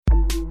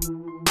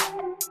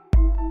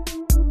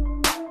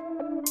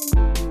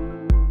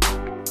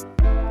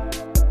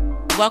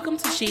Welcome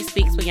to She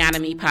Speaks with Yana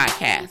Me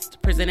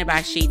podcast, presented by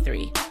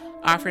She3,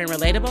 offering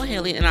relatable,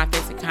 healing, and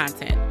authentic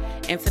content.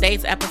 In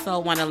today's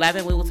episode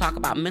 111, we will talk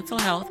about mental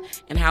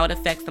health and how it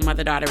affects the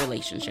mother-daughter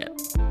relationship.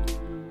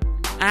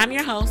 I'm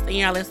your host, and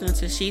you're listening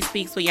to She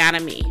Speaks with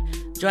Yana Me.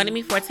 Joining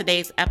me for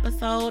today's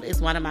episode is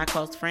one of my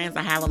close friends.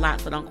 I have a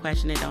lot, so don't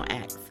question it, don't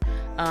ask.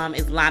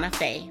 Is Lana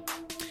Faye.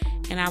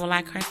 And I would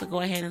like her to go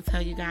ahead and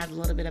tell you guys a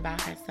little bit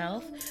about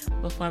herself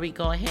before we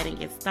go ahead and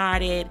get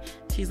started.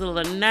 She's a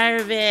little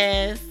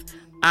nervous,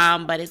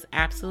 but it's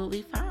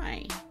absolutely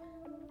fine.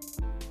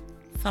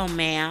 So,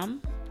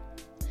 ma'am,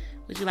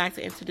 would you like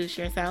to introduce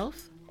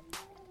yourself?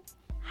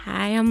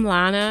 Hi, I'm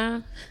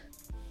Lana.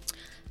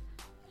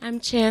 I'm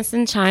Chance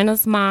and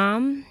China's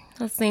mom,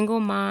 a single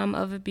mom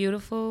of a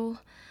beautiful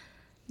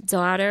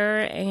daughter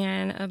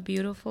and a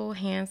beautiful,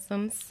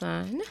 handsome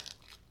son,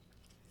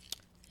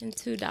 and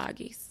 2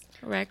 doggies,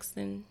 Rex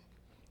and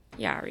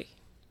Yari.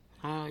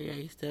 Oh, yeah,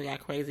 you still got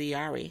crazy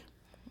Yari.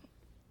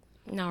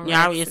 No,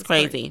 Yari is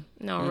crazy.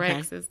 Okay.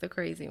 Rex is the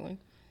crazy one.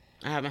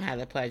 I haven't had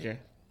the pleasure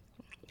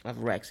of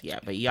Rex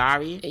yet, but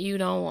Yari. You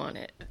don't want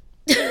it.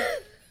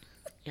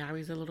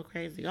 Yari's a little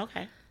crazy.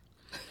 Okay.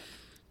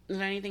 Is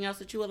there anything else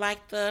that you would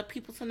like the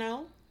people to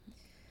know?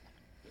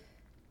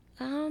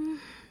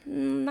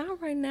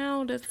 Not right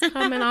now. That's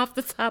coming off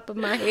the top of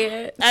my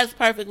head. That's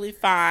perfectly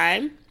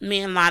fine. Me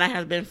and Lana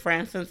have been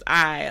friends since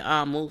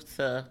I moved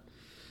to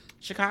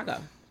Chicago.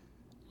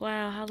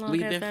 Wow, how long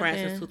We've has been that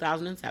friends been? since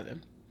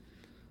 2007.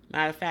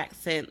 Matter of fact,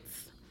 since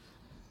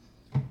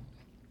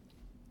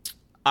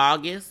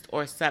August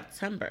or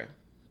September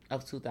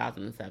of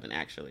 2007,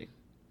 actually.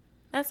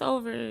 That's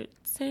over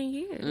 10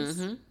 years.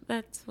 Mm-hmm.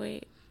 That's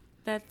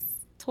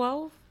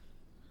 12?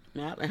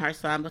 Yep, and her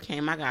son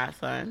became my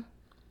godson.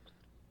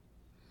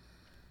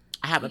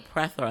 I have a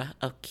plethora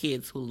of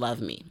kids who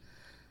love me.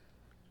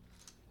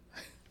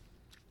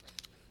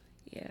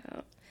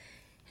 Yeah.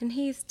 And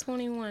he's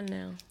 21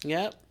 now.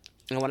 Yep.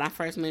 And when I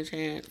first met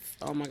Chance,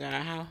 oh my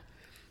God, how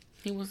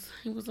he was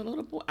a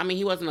little boy. I mean,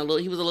 he was a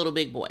little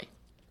big boy.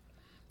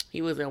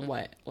 He was in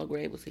what? What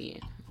grade was he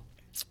in?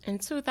 In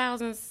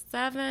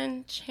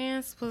 2007,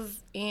 Chance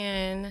was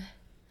in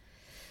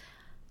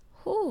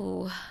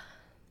 4th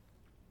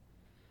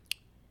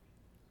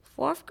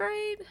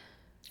grade?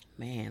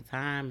 Man,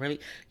 time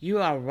really. You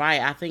are right.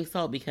 I think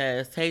so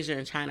because Tasia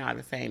and China are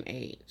the same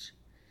age.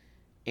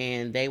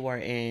 And they were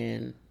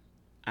in,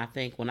 I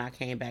think when I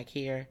came back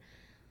here,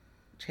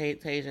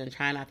 Tasia and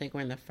China, I think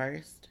were in the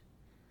first.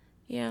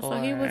 Yeah, so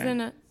he was in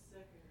a...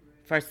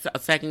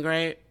 second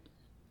grade?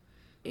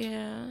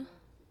 Yeah.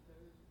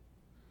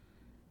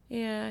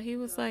 Yeah, he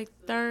was like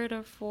 3rd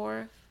or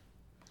 4th.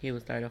 He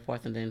was 3rd or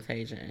 4th, and then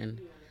Tasia and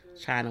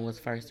China was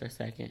 1st or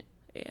 2nd.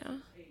 Yeah.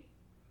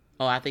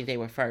 Oh, I think they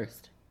were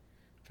first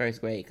grade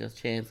because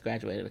Chance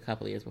graduated a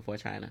couple of years before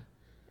China.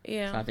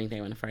 Yeah. So I think they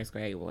were in the 1st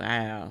grade.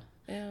 Wow.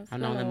 Yeah, I've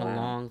known them a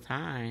long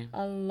time.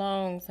 A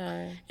long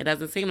time. It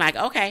doesn't seem like,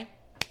 okay.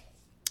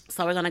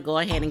 So we're going to go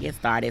ahead and get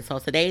started. So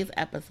today's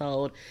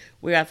episode,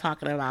 we are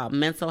talking about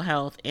mental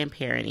health and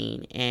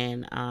parenting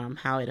and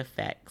how it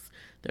affects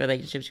the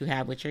relationships you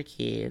have with your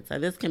kids. So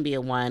this can be a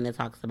one that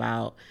talks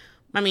about,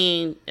 I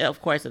mean,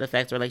 of course it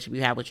affects the relationship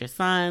you have with your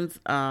sons,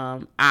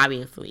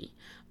 obviously.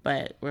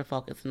 But we're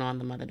focusing on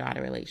the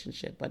mother-daughter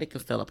relationship, but it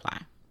can still apply,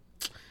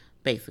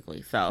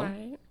 basically. So,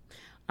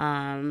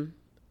 right.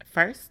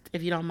 First,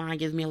 if you don't mind,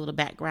 give me a little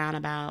background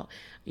about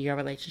your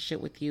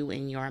relationship with you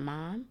and your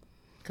mom,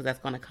 because that's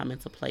going to come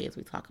into play as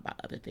we talk about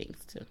other things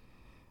too.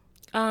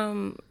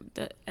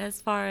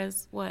 As far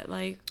as what,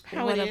 like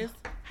how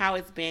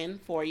it's been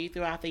for you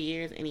throughout the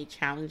years, any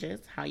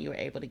challenges, how you were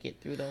able to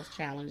get through those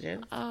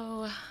challenges.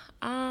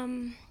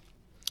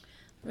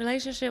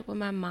 Relationship with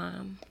my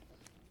mom.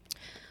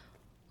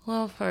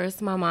 Well,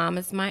 first, my mom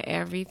is my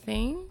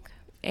everything,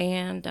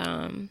 and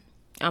I'm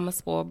a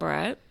spoiled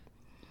brat.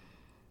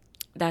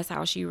 That's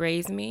how she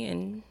raised me,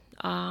 and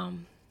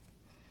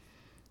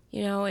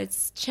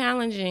it's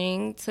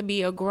challenging to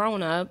be a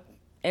grown-up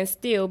and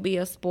still be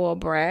a spoiled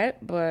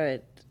brat,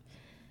 but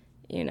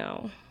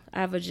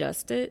I've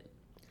adjusted.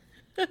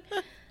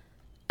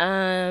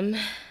 Have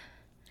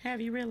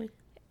you really?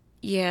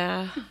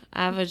 Yeah,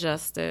 I've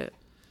adjusted.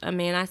 I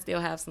mean, I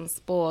still have some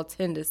spoiled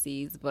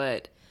tendencies,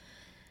 but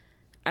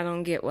I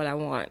don't get what I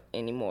want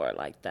anymore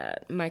like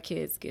that. My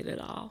kids get it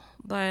all.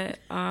 But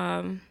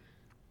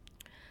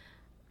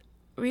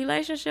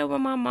relationship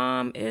with my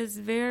mom is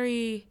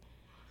very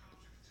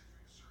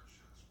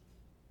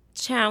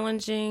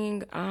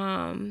challenging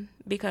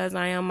because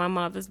I am my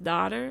mother's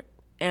daughter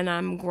and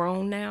I'm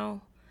grown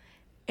now.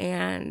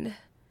 And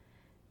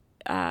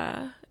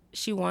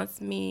she wants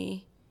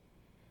me,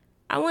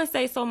 I wouldn't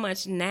say so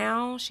much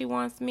now she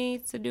wants me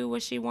to do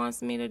what she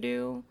wants me to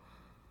do.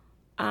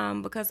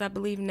 Because I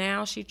believe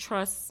now she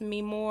trusts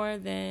me more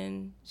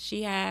than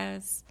she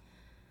has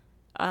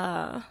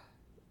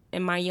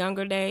in my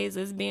younger days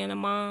as being a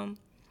mom.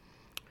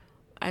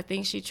 I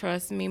think she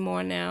trusts me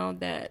more now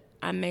that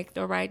I make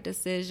the right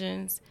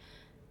decisions.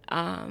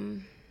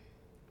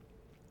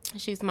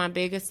 She's my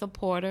biggest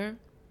supporter.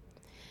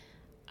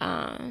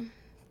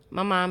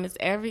 My mom is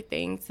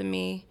everything to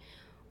me.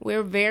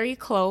 We're very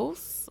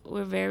close.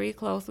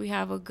 We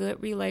have a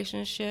good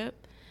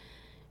relationship.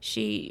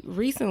 She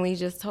recently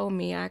just told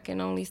me I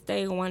can only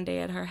stay one day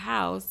at her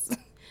house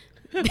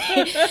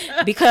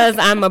because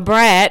I'm a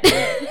brat.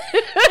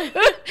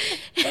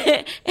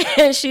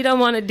 And she don't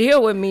want to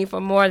deal with me for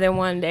more than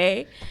one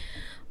day.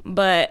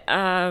 But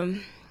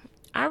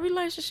our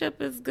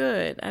relationship is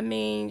good.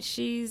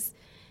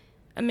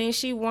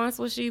 She wants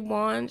what she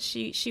wants.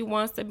 She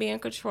wants to be in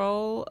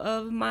control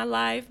of my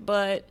life,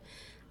 but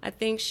I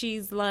think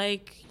she's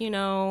like,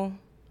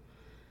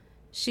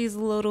 she's a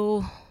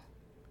little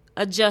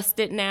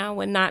adjusted now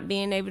with not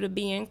being able to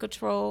be in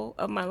control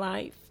of my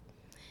life.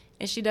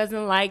 And she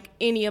doesn't like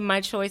any of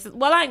my choices.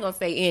 Well, I ain't gonna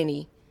say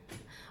any,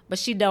 but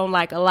she don't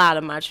like a lot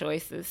of my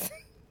choices.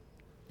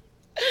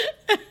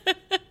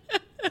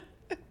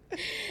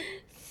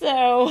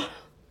 So,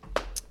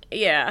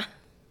 yeah.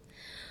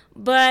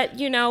 But,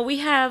 we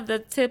have the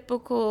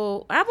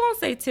typical, I won't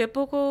say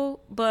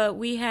typical, but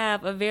we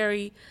have a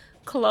very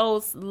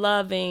close,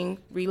 loving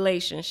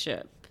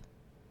relationship.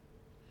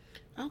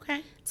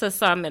 Okay. To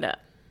sum it up.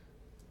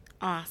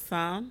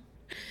 Awesome.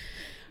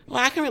 Well,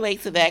 I can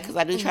relate to that because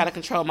I do try to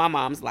control my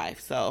mom's life.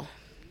 So,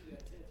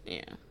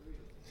 yeah.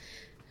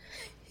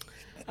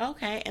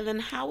 Okay. And then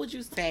how would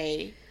you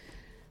say,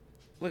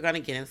 we're going to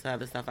get into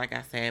other stuff like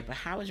I said, but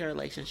how is your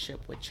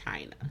relationship with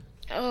China?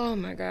 Oh,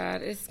 my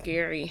God. It's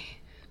scary.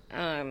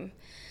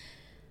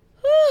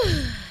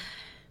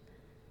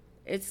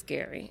 It's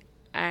scary.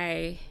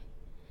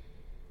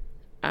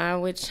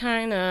 With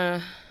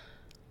China,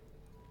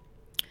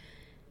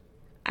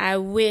 I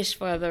wish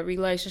for the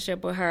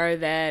relationship with her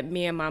that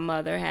me and my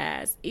mother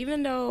has.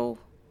 Even though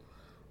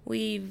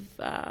we've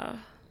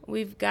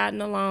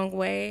gotten a long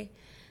way,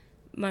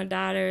 my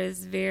daughter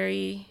is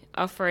very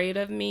afraid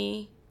of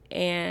me,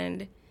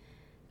 and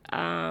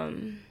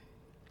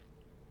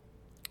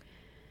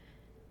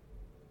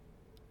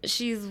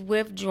she's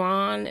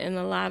withdrawn in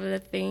a lot of the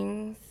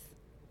things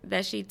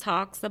that she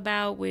talks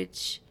about,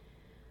 which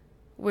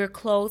we're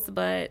close,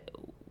 but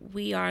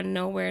we are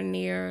nowhere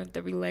near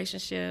the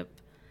relationship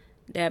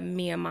that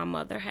me and my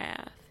mother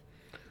have.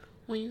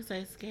 When you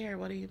say scared,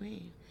 what do you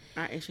mean?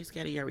 Is she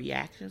scared of your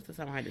reactions to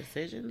some of her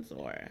decisions,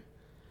 or?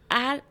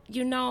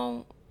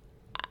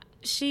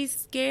 She's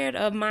scared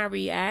of my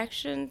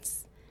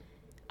reactions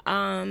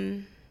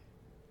to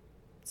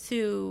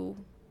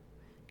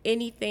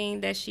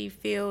anything that she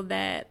feel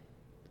that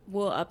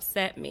will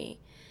upset me.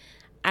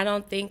 I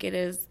don't think it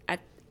is.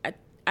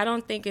 I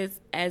don't think it's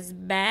as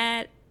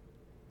bad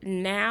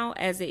now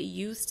as it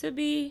used to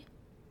be,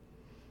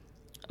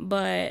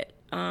 but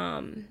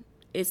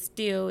it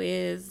still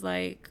is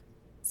like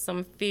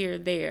some fear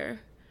there,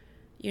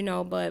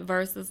 But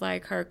versus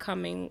like her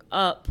coming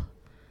up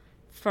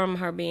from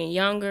her being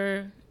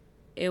younger,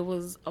 it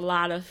was a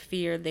lot of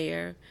fear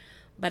there,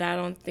 but I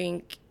don't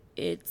think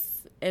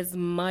it's as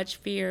much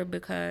fear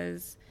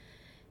because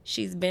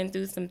she's been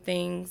through some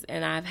things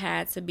and I've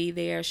had to be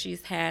there.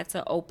 She's had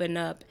to open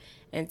up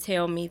and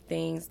tell me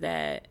things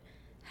that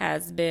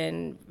has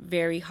been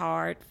very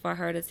hard for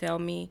her to tell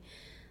me.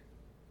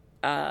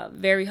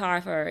 Very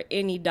hard for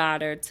any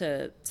daughter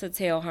to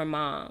tell her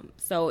mom.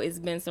 So it's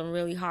been some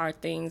really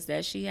hard things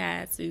that she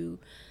had to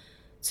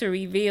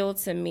reveal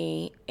to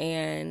me.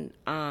 And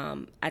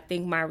I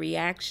think my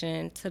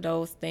reaction to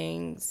those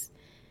things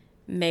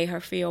made her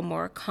feel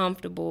more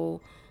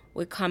comfortable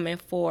with coming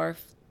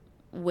forth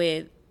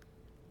with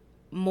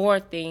more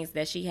things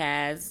that she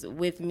has,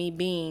 with me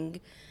being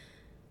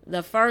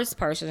the first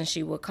person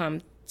she would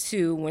come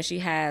to when she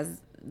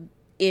has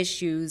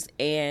issues.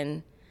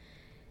 And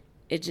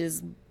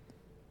it's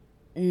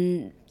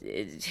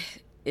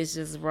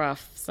just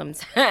rough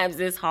sometimes.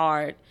 It's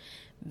hard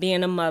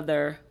being a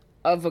mother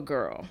of a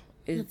girl.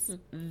 It's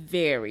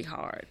very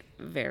hard.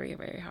 Very,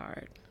 very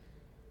hard.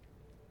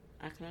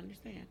 I can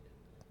understand.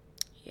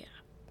 Yeah.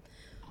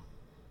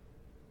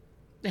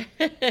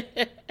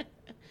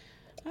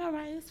 All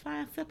right, it's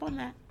fine. Sip on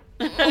that.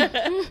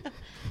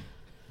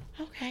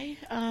 Okay.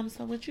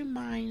 So would you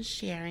mind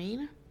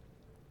sharing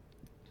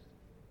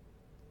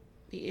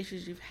the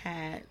issues you've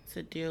had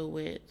to deal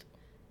with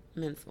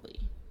mentally?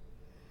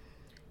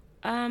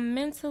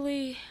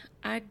 Mentally,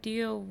 I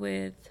deal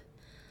with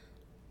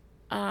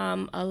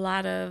a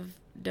lot of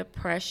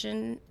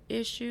depression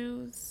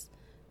issues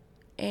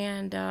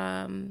and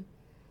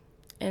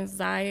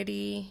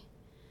anxiety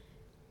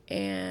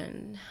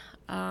and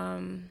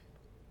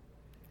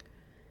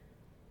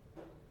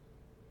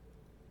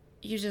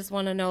you just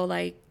want to know,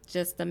 like,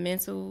 just the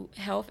mental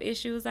health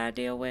issues I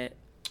deal with?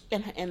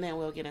 And then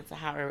we'll get into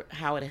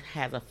how it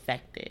has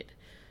affected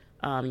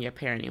your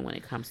parenting when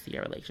it comes to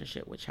your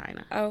relationship with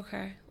China.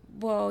 Okay.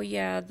 Well,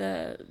 yeah,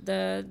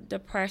 the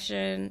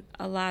depression,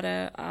 a lot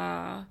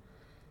of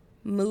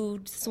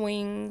mood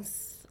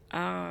swings,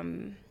 a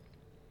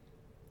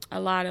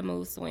lot of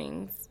mood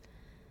swings.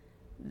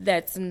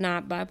 That's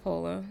not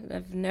bipolar.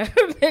 I've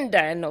never been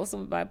diagnosed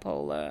with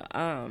bipolar.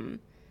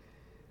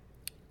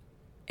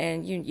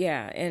 And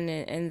and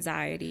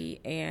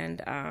anxiety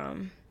and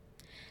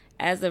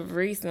as of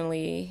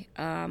recently,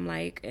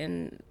 like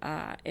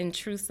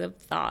intrusive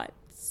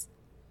thoughts.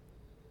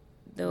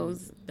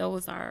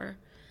 Those are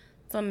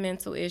some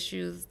mental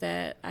issues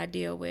that I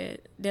deal with.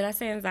 Did I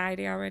say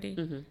anxiety already?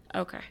 Mm-hmm.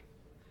 Okay.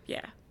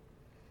 Yeah.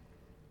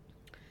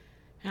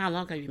 How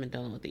long have you been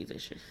dealing with these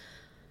issues?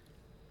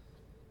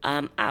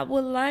 I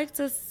would like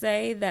to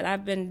say that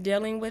I've been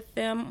dealing with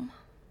them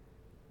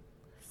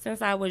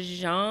since I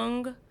was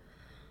young.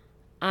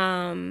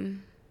 I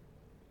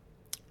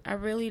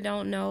really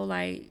don't know,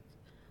 like,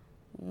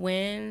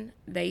 when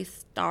they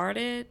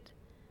started.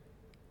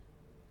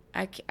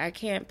 I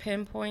can't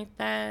pinpoint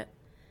that.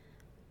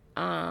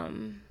 I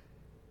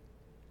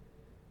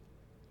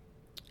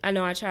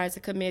know I tried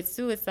to commit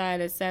suicide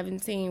at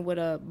 17 with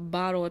a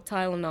bottle of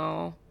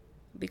Tylenol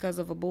because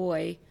of a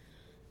boy.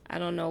 I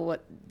don't know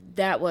what,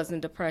 that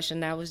wasn't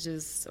depression. That was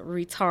just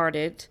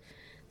retarded.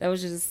 That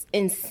was just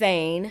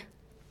insane.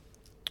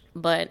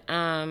 But,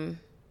 I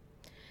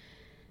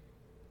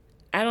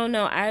don't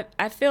know.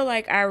 I feel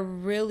like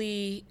I'm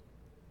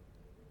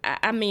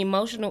an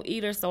emotional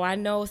eater, so I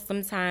know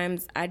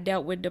sometimes I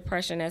dealt with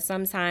depression at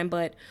some time,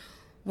 but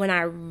when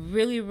I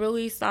really,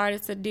 really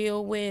started to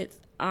deal with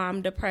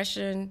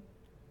depression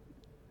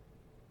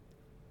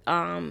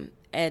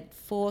at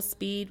full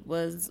speed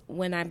was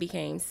when I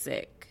became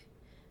sick,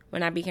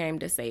 when I became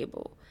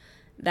disabled.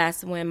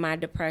 That's when my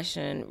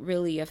depression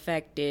really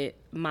affected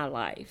my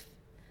life.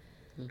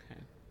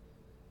 Okay.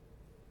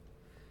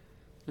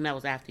 And that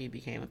was after you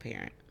became a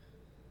parent?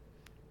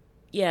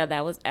 Yeah,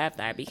 that was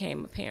after I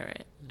became a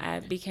parent. Okay. I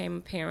became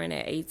a parent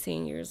at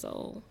 18 years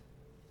old.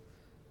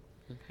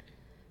 Okay.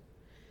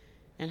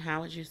 And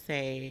how would you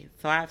say,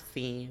 so I've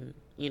seen,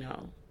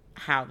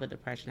 how the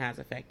depression has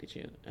affected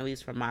you, at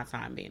least from my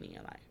time being in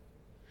your life.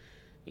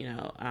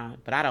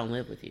 But I don't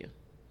live with you.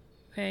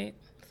 Right.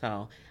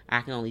 So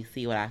I can only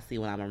see what I see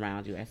when I'm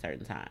around you at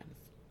certain times.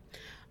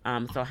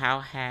 So how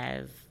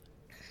has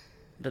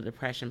the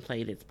depression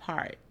played its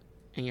part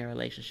in your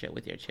relationship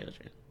with your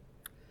children?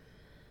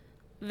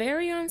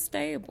 Very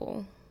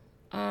unstable.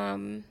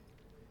 And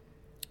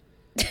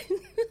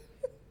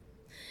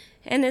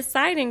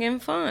exciting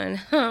and fun.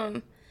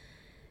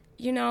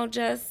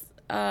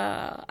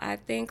 I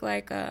think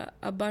like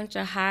a bunch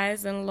of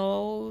highs and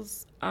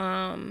lows.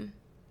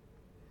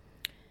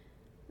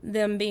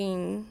 Them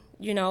being,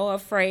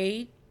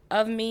 afraid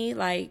of me,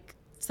 like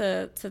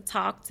to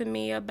talk to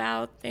me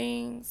about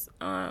things.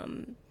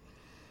 What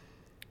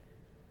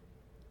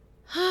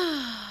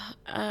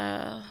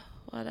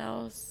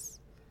else?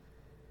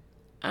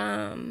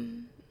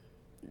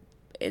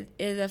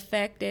 It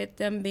affected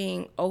them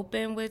being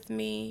open with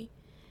me.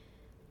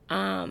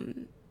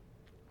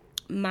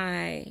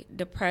 My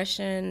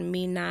depression,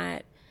 me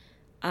not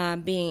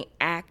being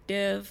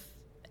active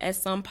at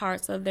some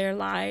parts of their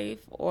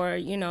life, or,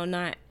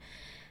 not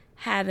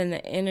having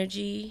the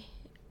energy,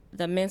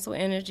 the mental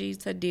energy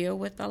to deal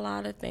with a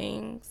lot of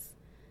things.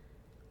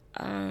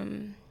 A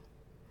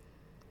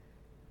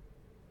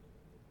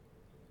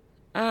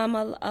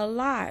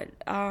lot.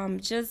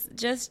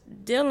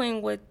 Just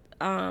dealing with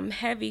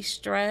heavy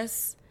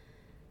stress.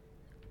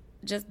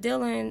 Just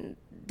dealing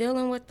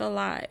with a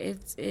lot.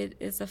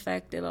 It's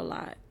affected a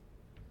lot.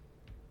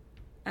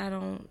 I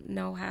don't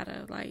know how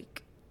to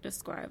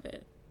describe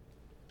it.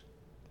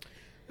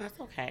 That's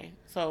okay.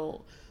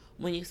 So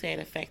when you say it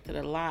affected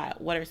a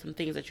lot, what are some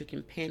things that you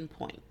can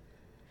pinpoint?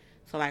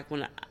 So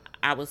when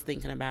I was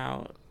thinking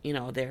about,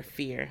 their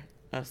fear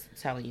of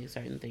telling you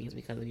certain things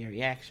because of your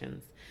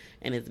reactions,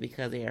 and it's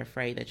because they're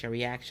afraid that your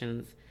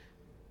reactions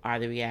are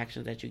the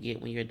reactions that you get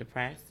when you're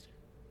depressed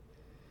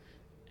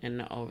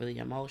and overly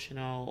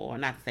emotional, or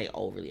not to say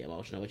overly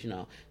emotional, but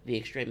the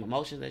extreme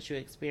emotions that you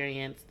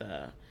experience,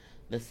 the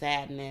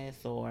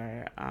sadness,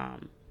 or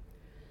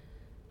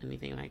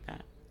anything like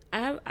that.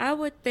 I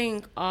would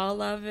think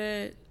all of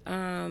it.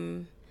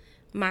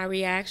 My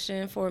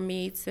reaction, for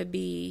me to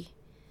be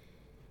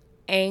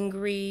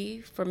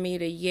angry, for me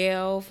to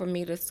yell, for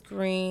me to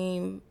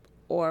scream,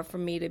 or for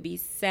me to be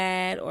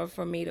sad, or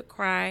for me to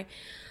cry.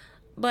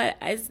 But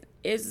I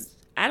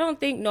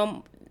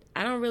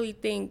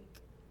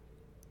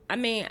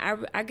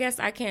guess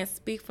I can't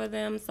speak for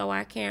them, so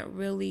I can't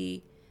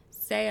really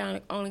say. I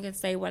only can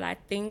say what I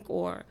think,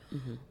 or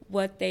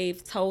what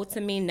they've told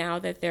to me now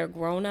that they're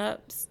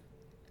grown-ups,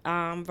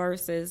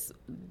 versus,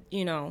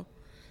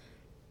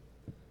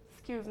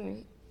 excuse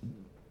me,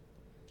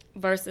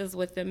 versus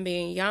with them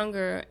being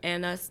younger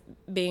and us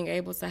being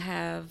able to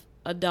have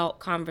adult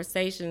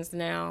conversations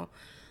now.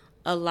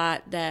 A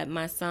lot that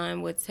my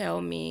son would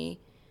tell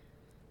me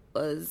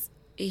was,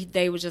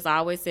 they would just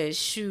always say,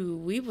 shoot,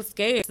 we were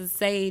scared to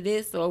say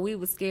this, or we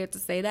were scared to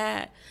say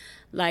that.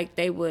 Like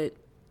they would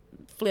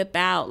flip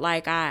out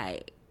like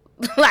I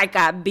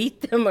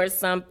beat them or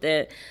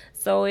something.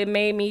 So it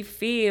made me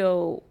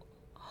feel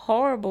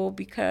horrible,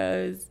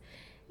 because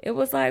it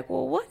was like,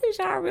 well, what did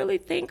y'all really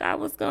think I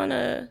was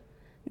gonna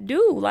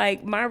do?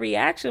 Like, my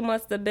reaction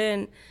must have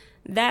been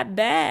that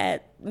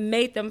bad,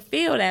 made them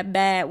feel that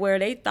bad, where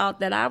they thought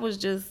that I was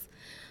just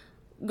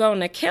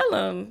gonna kill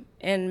them.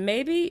 And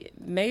maybe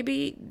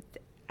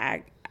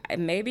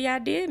maybe I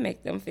did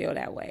make them feel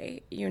that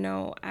way.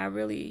 I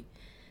really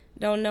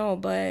don't know,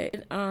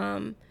 but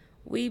all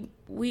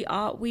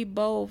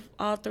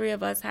three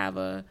of us have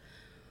a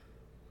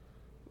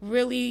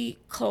really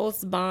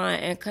close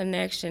bond and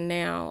connection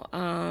now.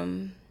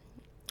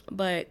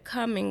 But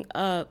coming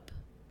up,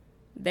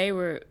 they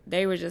were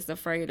just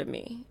afraid of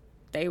me.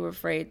 They were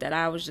afraid that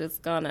I was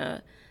just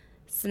gonna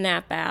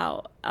snap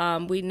out.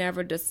 We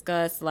never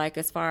discussed, like,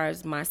 as far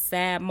as my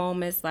sad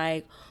moments,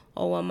 like,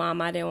 oh, well,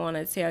 Mom, I didn't want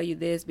to tell you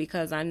this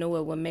because I knew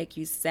it would make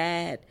you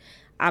sad.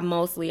 I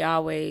mostly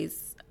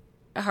always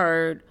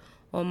heard,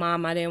 well,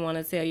 Mom, I didn't want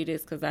to tell you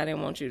this because I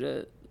didn't want you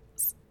to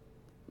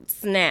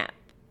snap,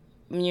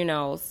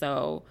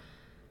 so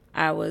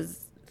I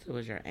was... So it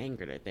was your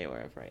anger that they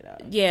were afraid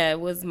of? Yeah, it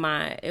was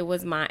my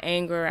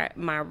anger,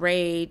 my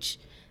rage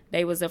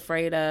they was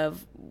afraid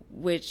of,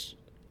 which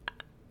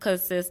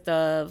consists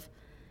of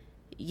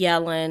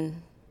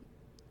yelling,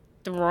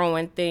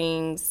 throwing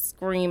things,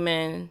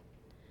 screaming,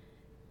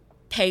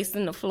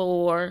 pacing the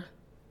floor,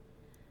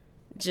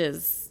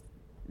 just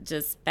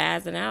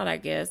spazzing out, I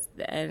guess.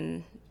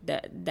 And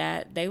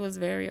that they was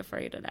very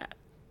afraid of that.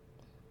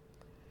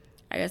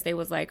 I guess they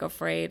was like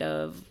afraid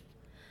of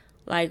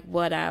like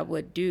what I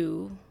would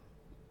do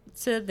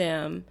to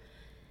them.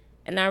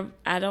 And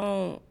I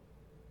don't,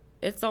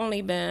 it's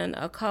only been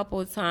a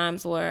couple of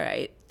times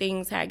where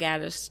things had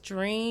got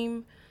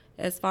extreme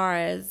as far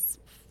as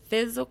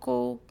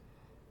physical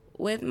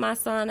with my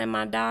son and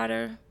my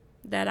daughter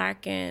that I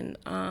can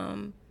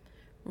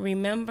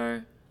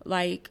remember.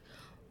 Like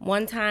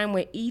one time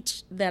with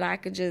each that I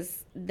could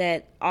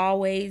that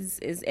always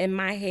is in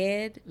my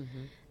head,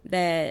 mm-hmm.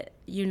 that,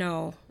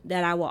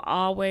 that I will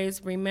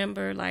always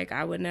remember. Like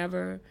I would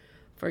never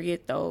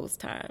forget those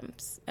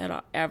times at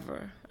all,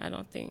 ever, I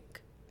don't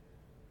think.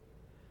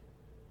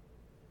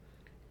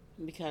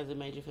 Because it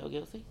made you feel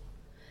guilty?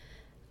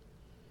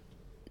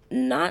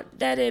 Not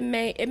that it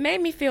made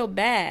me feel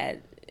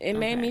bad. It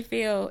made me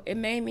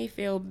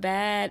feel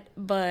bad,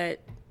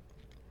 but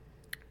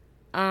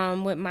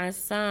with my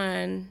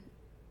son,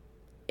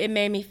 it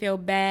made me feel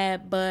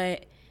bad,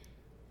 but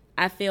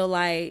I feel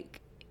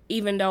like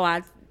even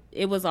though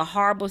it was a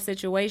horrible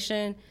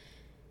situation,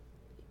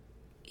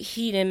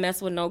 he didn't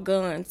mess with no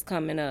guns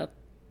coming up.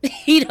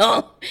 He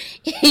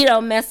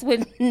don't mess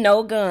with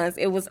no guns.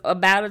 It was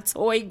about a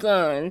toy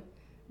gun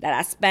that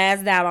I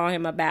spazzed out on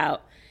him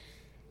about,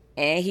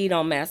 and he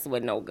don't mess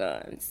with no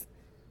guns.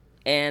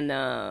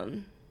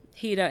 And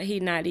he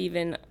not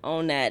even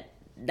on that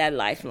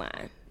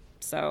lifeline.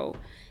 So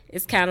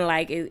it's kind of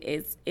like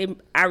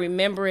I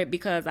remember it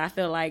because I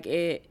feel like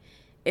it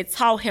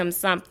taught him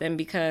something,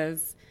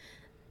 because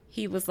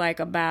he was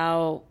like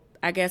about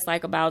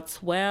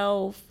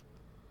 12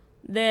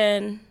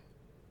 then.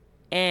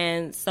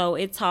 And so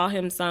it taught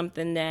him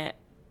something that,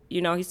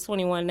 he's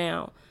 21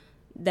 now,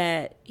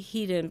 that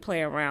he didn't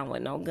play around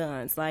with no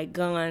guns. Like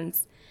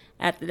guns,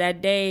 after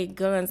that day,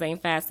 guns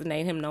ain't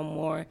fascinating him no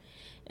more.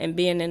 And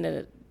being in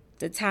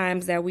the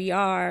times that we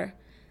are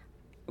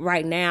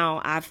right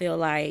now, I feel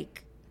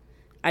like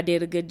I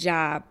did a good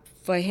job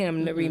for him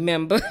mm-hmm. to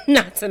remember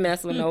not to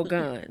mess with no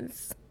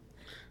guns.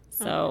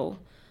 So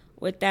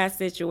with that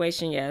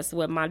situation, yes.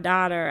 With my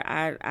daughter,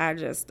 I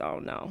just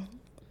don't know.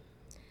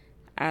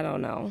 I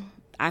don't know.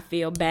 I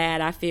feel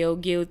bad. I feel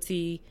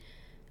guilty.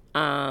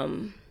 I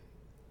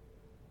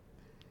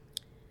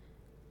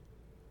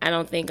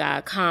don't think I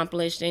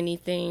accomplished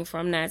anything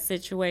from that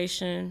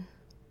situation.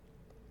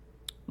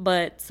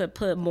 But to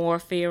put more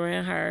fear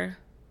in her.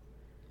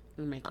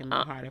 Make it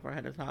more harder for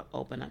her to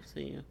open up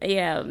to you.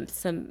 Yeah.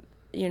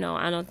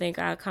 I don't think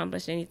I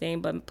accomplished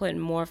anything, but putting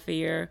more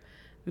fear,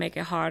 make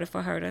it harder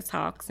for her to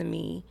talk to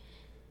me.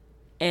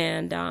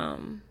 And,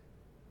 and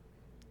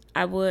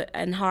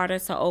harder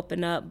to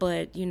open up,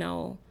 but,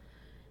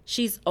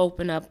 she's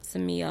opened up to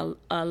me a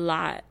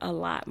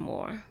lot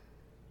more.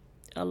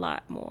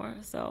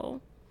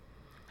 So.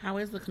 How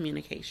is the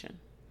communication?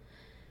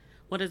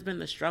 What has been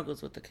the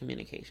struggles with the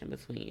communication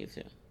between you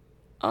two?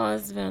 Oh,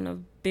 it's been a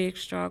big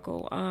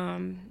struggle.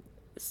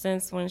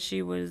 Since when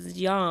she was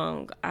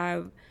young,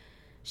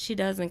 she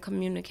doesn't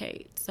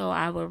communicate. So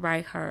I would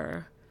write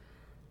her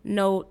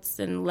notes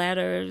and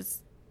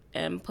letters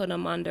and put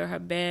them under her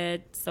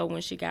bed. So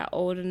when she got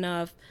old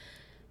enough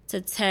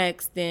to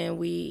text, then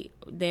we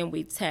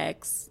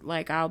text.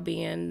 Like I'll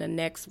be in the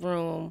next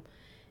room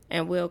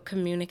and we'll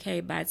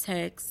communicate by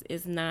text.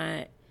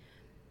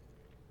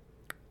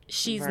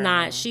 She's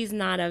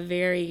not a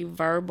very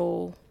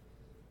verbal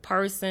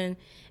person,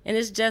 and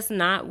it's just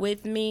not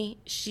with me.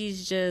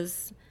 She's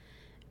just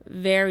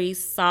very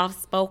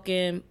soft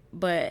spoken,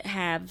 but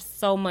have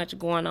so much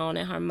going on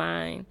in her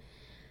mind.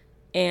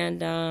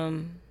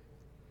 And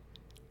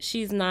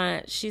she's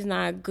not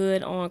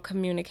good on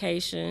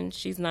communication.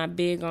 She's not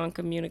big on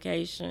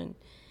communication.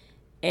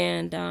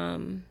 And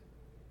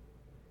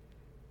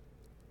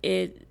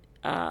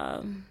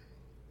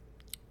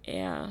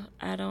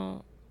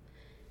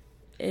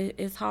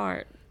it's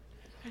hard.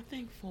 I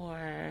think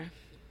for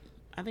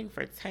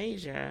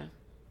Tasia,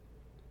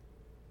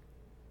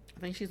 I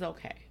think she's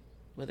okay.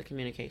 with the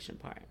communication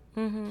part.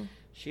 Mm-hmm.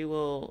 She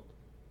will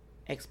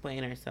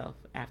explain herself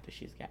after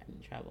she's gotten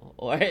in trouble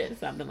or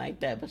something like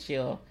that, but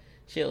she'll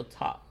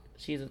talk.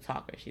 She's a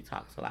talker. She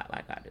talks a lot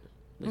like I do.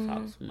 We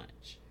talk too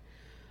much.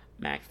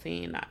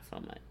 Maxine, not so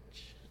much.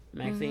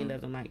 Maxine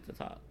doesn't like to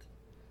talk.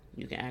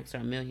 You can ask her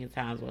a million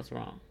times what's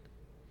wrong.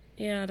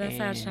 Yeah, that's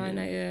how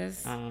China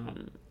is.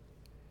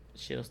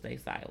 She'll stay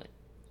silent.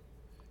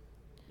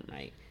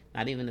 Like,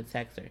 not even to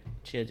text her.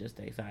 She'll just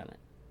stay silent.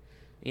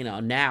 You know,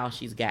 now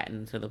she's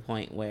gotten to the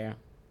point where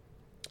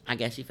I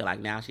guess she feel like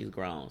now she's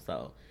grown,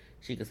 so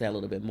she could say a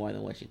little bit more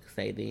than what she could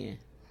say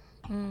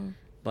then.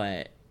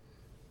 But,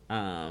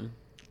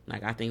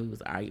 like, I think we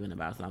was arguing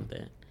about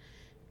something,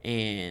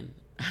 and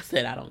I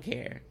said, I don't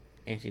care.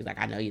 And she's like,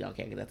 I know you don't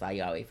care, because that's all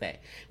you always say.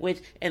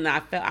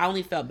 I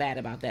only felt bad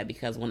about that,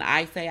 because when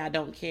I say I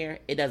don't care,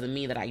 it doesn't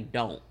mean that I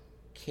don't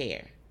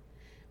care.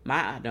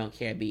 My I don't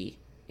care it be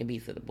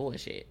to the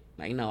bullshit.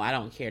 Like, no, I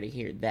don't care to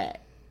hear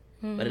that.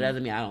 But it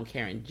doesn't mean I don't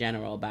care in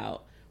general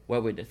about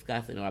what we're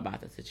discussing or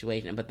about the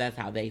situation. But that's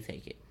how they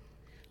take it.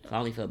 So I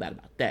only feel bad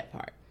about that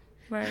part.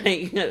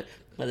 Right.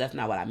 But that's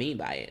not what I mean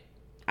by it.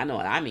 I know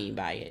what I mean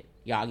by it.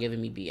 Y'all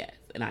giving me BS.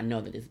 And I know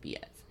that it's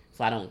BS.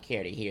 So I don't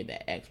care to hear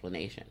that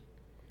explanation.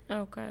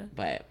 Okay.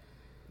 But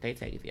they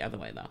take it the other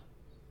way, though.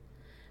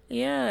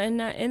 Yeah,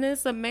 and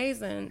it's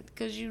amazing,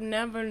 because you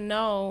never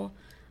know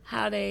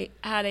how they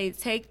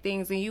take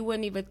things, and you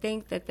wouldn't even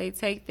think that they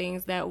take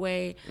things that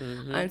way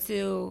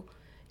until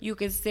you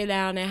could sit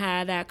down and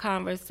have that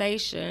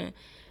conversation.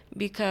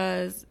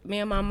 Because me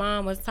and my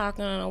mom was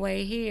talking on the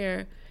way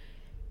here,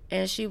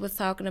 and she was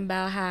talking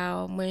about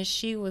how when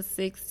she was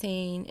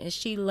 16 and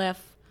she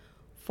left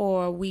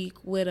for a week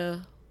with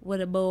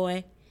a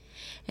boy,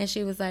 and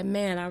she was like,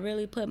 man, I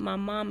really put my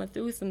mama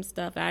through some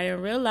stuff. I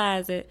didn't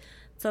realize it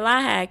till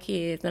I had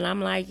kids. And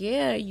I'm like,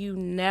 yeah, you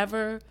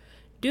never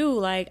do.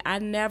 Like, I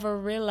never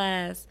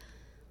realized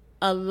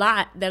a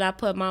lot that I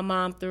put my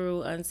mom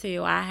through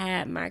until I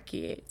had my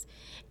kids.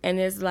 And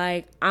it's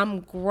like, I'm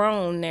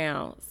grown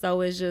now.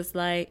 So it's just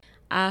like,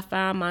 I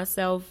find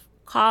myself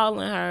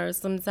calling her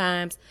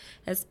sometimes,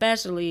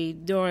 especially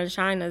during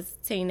China's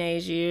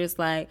teenage years,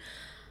 like,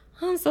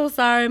 I'm so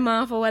sorry,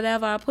 Mom, for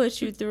whatever I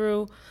put you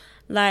through.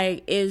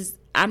 Like,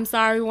 I'm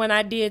sorry when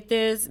I did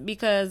this,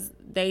 because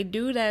they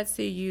do that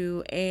to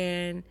you,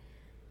 and,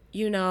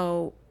 you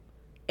know,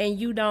 and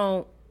you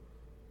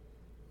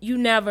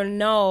never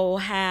know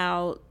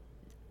how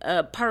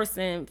a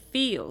person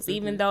feels,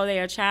 even though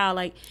they're a child.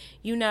 Like,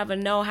 you never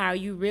know how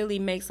you really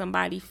make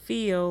somebody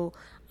feel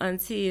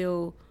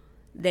until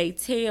they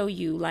tell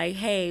you, like,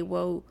 hey,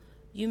 well,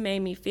 you made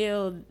me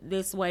feel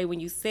this way when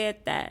you said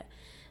that.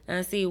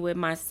 And see, with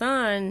my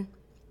son,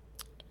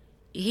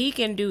 he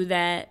can do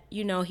that.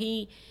 You know,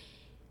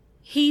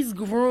 he's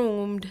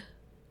groomed,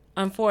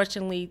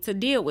 unfortunately, to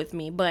deal with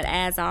me, but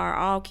as are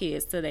all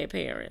kids to their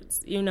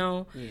parents, you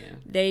know. Yeah.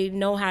 They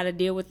know how to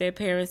deal with their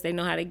parents. They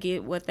know how to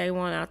get what they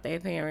want out their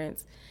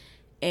parents.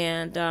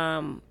 And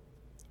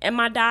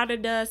my daughter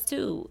does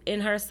too.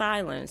 In her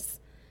silence,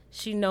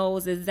 she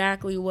knows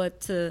exactly what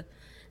to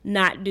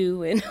not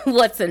do and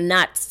what to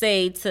not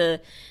say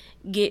to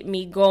get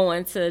me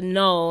going, to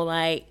know,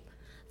 like,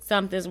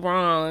 something's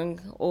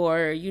wrong,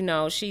 or, you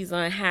know, she's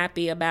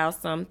unhappy about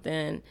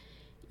something,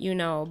 you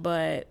know.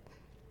 But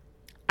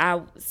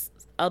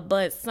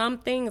but some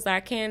things I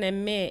can't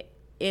admit,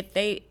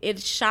 it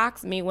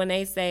shocks me when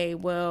they say,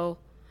 well,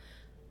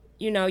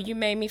 you know, you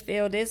made me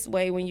feel this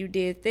way when you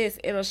did this.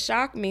 It'll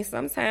shock me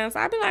sometimes.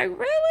 I'll be like,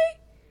 really?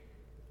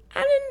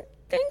 I didn't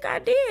think I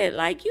did.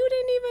 Like,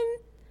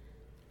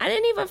 I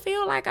didn't even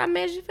feel like I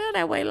made you feel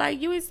that way.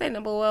 Like, you ain't saying,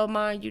 but well,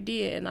 Mom, you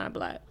did. And I'd be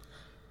like,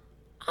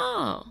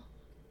 oh,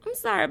 I'm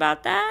sorry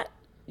about that.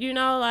 You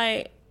know,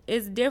 like,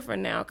 it's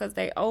different now because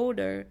they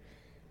older,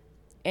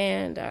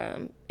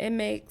 and it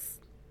makes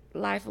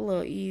life a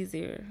little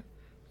easier.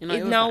 You know,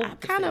 it was the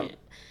opposite. Kind of,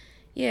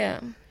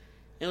 yeah.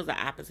 It was the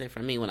opposite for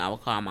me when I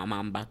would call my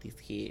mom about these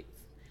kids,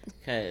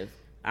 because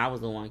I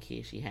was the one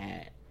kid she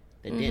had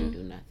that didn't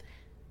do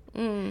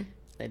nothing.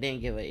 That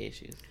didn't give her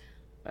issues.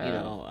 You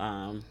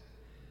know,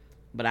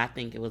 but I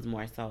think it was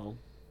more so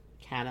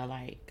kind of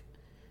like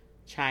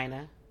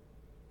China.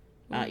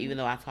 Even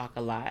though I talk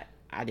a lot,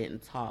 I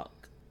didn't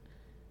talk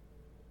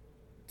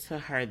to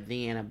her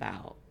then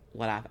about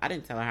what I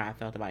didn't tell her how I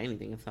felt about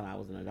anything until I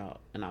was an adult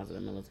and I was in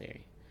the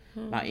military.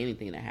 About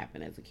anything that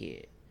happened as a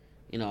kid.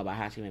 You know, about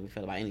how she made me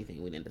feel about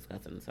anything. We didn't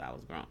discuss it until I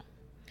was grown.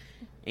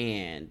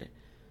 And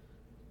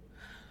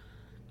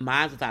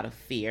mine was out of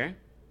fear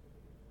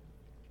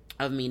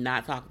of me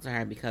not talking to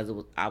her because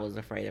I was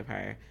afraid of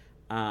her.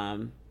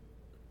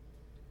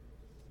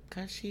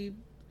 Because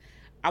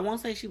I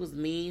won't say she was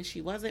mean. She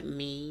wasn't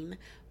mean.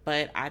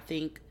 But I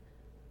think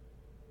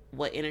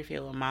what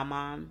interfered with my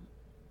mom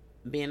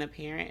being a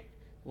parent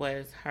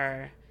was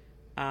her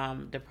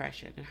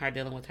depression and her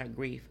dealing with her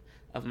grief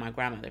of my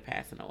grandmother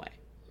passing away.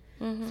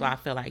 So I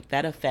feel like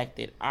that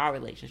affected our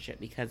relationship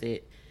because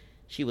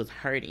she was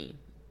hurting,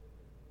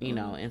 you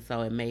know, and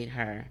so it made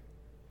her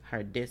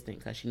distant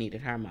because she needed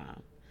her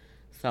mom.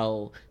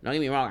 So don't get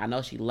me wrong, I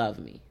know she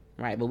loved me,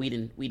 right? But we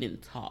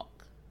didn't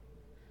talk.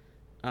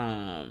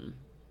 I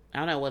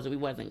don't know, we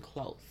wasn't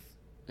close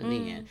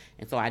then,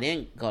 and so I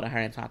didn't go to her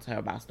and talk to her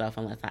about stuff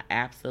unless I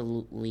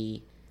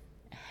absolutely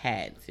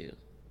had to.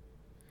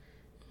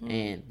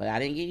 But I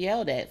didn't get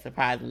yelled at,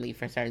 surprisingly,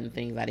 for certain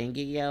things. I didn't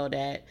get yelled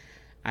at.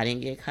 I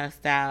didn't get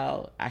cussed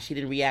out. She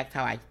didn't react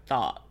how I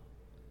thought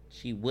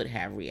she would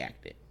have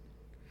reacted.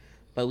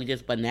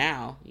 But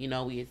now,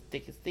 we as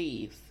thick as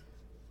thieves.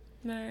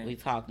 Right. We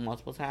talk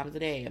multiple times a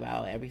day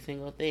about every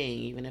single thing,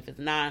 even if it's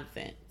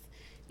nonsense.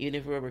 Even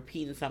if we're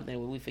repeating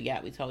something we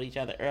forgot we told each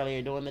other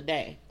earlier during the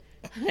day.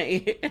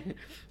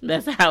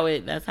 That's how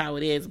it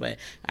is. But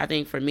I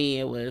think for me,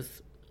 it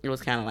was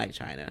kind of like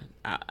China.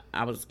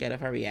 I was scared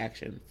of her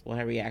reactions, what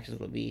her reactions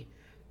would be.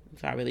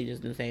 So I really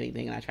just didn't say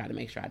anything, and I tried to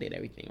make sure I did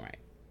everything right.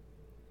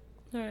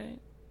 Right.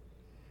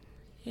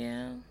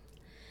 Yeah.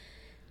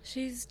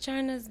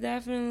 China's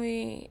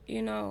definitely,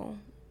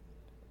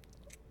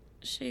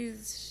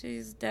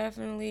 she's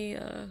definitely,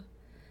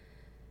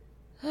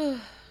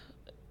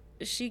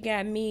 she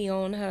got me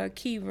on her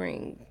key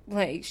ring.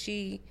 Like,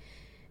 she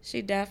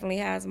definitely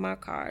has my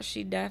card.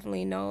 She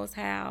definitely knows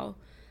how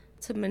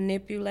to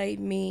manipulate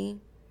me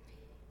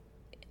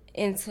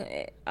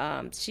into,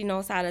 she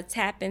knows how to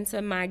tap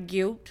into my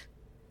guilt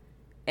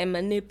and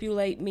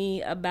manipulate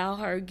me about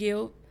her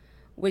guilt,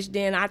 which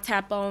then I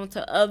tap on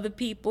to other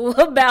people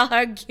about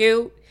her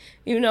guilt,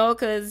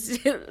 because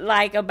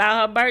like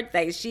about her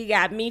birthday, she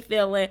got me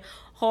feeling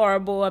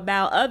horrible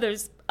about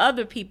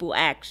other people's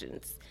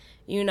actions,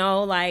 and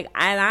I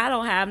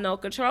don't have no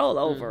control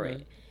over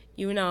it,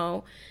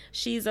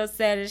 She's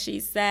upset and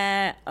she's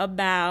sad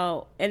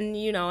about, and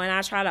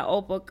I try to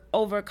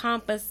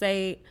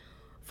overcompensate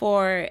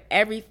for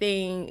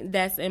everything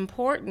that's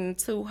important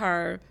to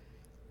her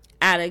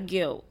out of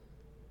guilt,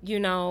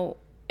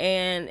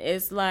 and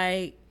it's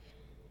like,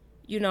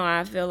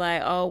 I feel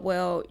like, oh,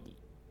 well,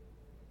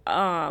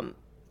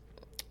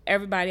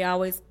 everybody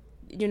always,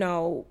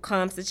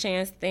 comes to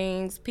Chance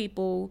things.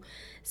 People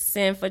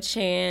send for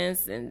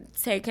Chance and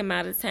take him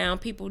out of town.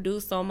 People do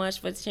so much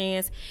for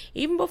Chance.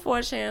 Even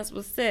before Chance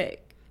was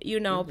sick,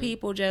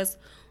 people just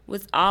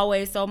was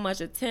always so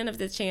much attentive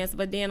to Chance.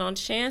 But then on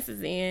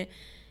Chance's end,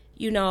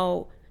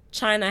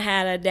 China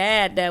had a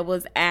dad that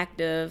was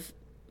active,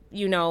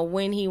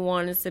 when he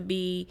wanted to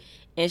be,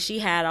 and she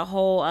had a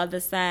whole other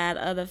side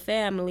of the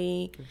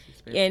family,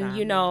 and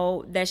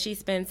that she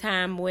spent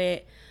time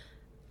with.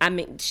 I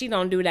mean, she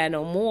don't do that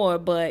no more,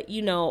 but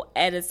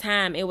at a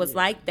time it was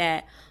like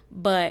that.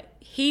 But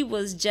he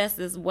was just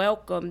as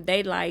welcome.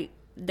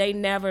 They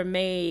never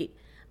made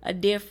a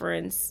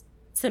difference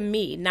to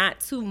me, not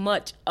too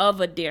much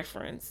of a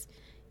difference,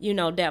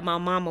 that my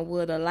mama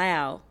would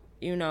allow,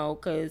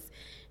 because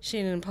she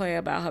didn't play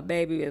about her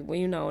baby,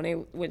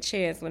 with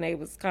Chance when they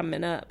was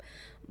coming up.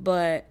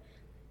 But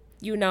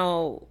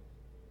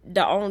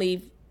the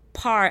only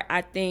part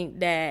I think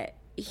that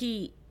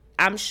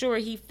I'm sure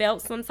he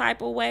felt some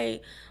type of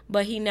way,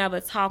 but he never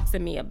talked to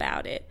me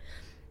about it.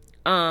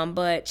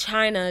 But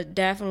China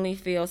definitely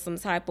feels some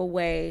type of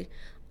way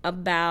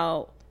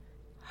about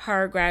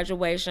her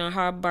graduation,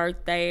 her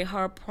birthday,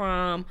 her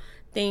prom,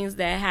 things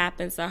that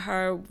happened to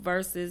her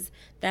versus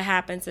that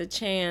happened to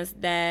Chance,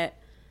 that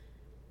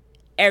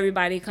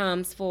everybody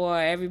comes for,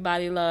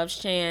 everybody loves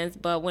Chance,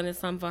 but when it's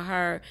something for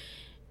her,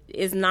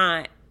 it's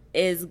not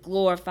as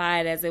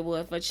glorified as it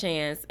would for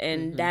Chance,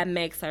 and that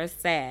makes her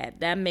sad.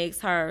 That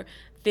makes her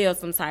feel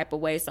some type of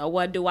way. So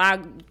what do? I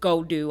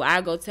go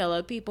tell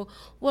other people,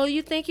 well,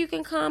 you think you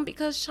can come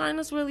because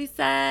China's really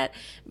sad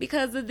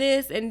because of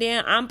this, and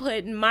then I'm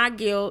putting my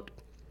guilt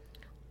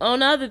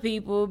on other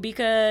people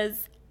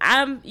because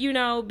I'm,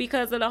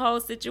 because of the whole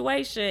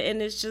situation,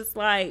 and it's just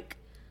like,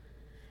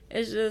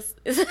 it's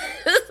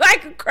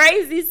like a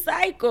crazy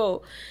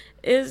cycle.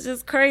 It's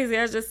just crazy.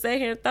 I just sat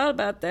here and thought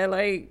about that,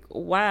 like,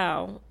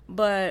 wow.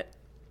 But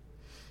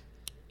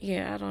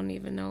yeah, I don't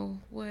even know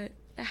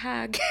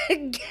how I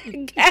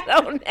got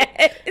on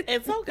that.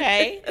 It's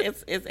okay.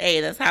 It's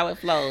that's how it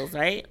flows,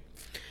 right?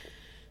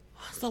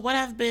 So what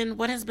has been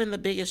the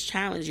biggest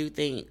challenge, you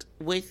think,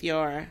 with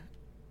your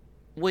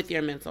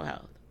mental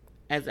health?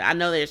 As I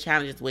know there's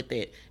challenges with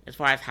it as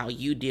far as how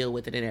you deal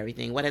with it and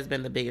everything. What has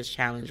been the biggest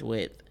challenge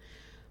with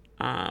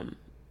how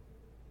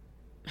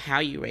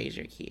you raise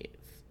your kids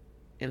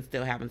and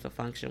still having to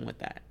function with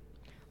that?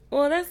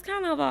 Well, that's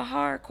kind of a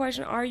hard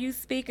question. Are you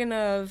speaking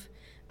of,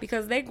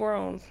 because they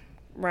grown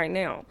right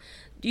now,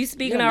 you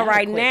speaking of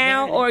right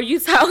now, or are you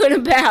talking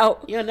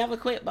about? You'll never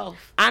quit both.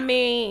 I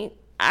mean,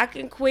 I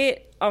can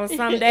quit on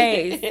some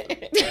days.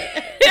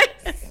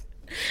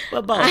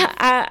 But both.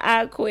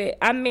 I quit.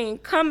 I mean,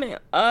 coming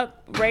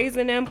up,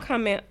 raising them,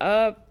 coming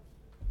up,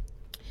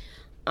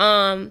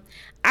 I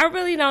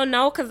really don't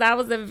know, because I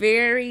was a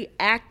very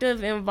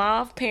active,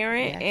 involved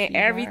parent in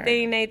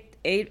everything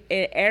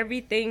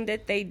everything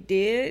that they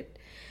did.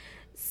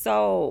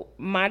 So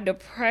my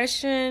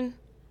depression,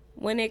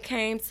 when it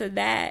came to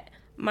that,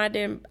 I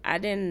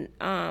didn't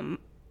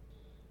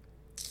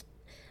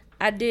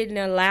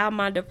allow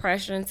my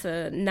depression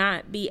to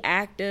not be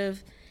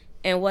active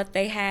in what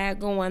they had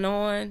going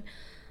on.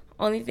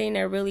 only thing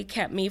that really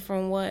kept me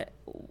from what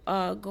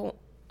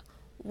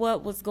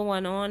was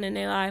going on in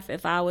their life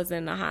if I was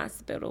in the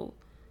hospital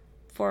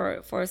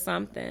for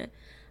something.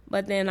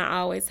 But then I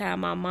always had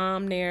my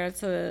mom there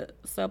to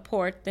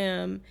support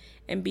them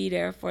and be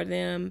there for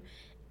them.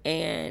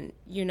 And,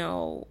 you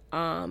know,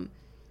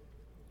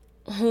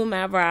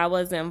 whomever I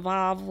was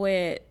involved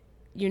with,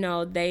 you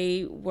know,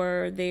 they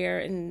were there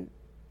and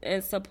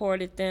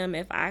supported them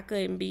if I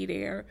couldn't be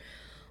there.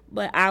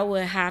 But I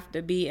would have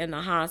to be in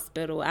the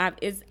hospital.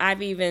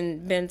 I've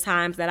even been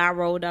times that I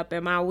rolled up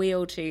in my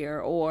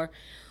wheelchair or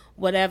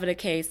whatever the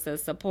case to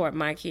support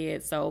my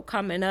kids. So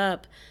coming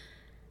up,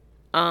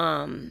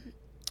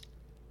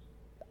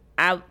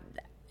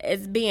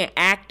 it's being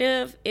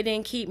active. It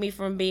didn't keep me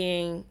from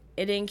being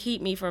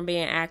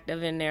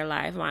active in their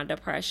life. My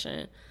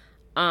depression.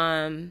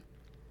 I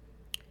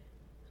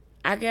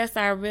guess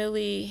I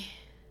really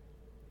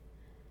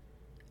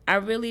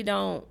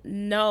don't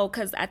know,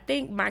 because I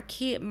think my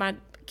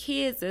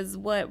kids is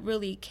what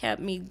really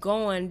kept me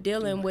going,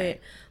 dealing with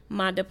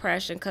my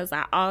depression, because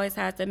I always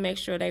had to make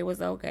sure they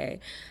was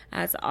okay. I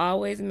had to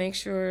always make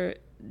sure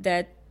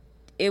that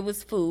it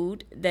was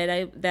food that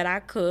I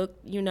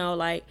cooked, you know,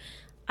 like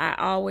I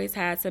always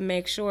had to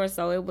make sure.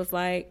 So it was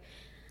like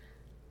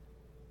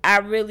I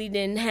really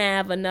didn't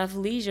have enough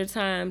leisure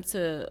time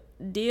to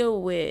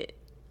deal with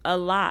a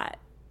lot,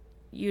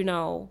 you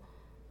know,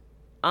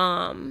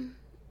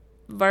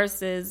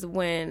 versus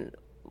when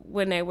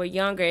they were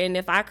younger. And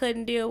if I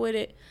couldn't deal with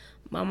it,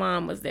 my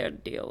mom was there to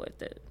deal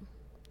with it.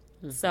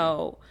 Mm-hmm.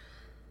 So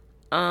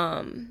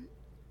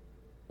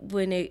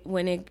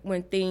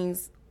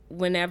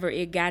whenever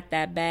it got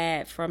that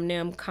bad, from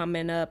them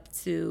coming up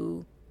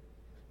to,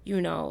 you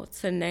know,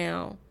 to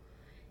now,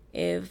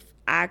 if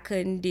I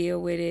couldn't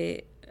deal with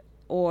it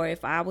or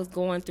if I was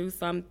going through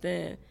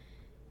something,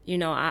 you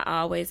know, I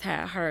always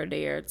had her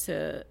there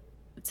to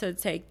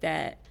take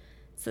that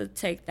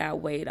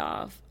weight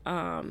off.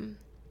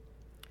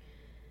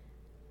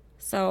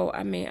 So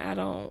I mean, I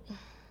don't.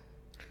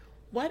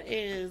 What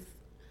is,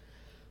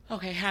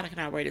 okay, how can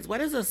I word this? What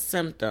is a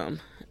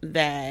symptom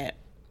that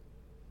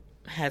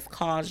has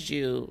caused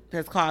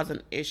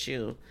an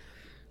issue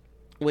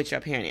with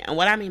your parenting? And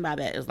what I mean by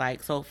that is,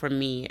 like, so for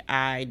me,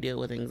 I deal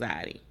with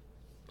anxiety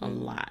a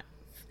lot.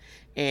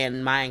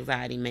 And my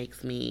anxiety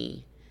makes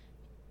me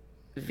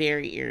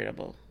very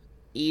irritable,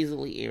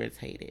 easily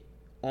irritated,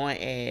 on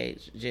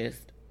edge,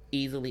 just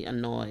easily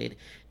annoyed.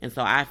 And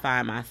so I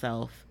find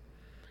myself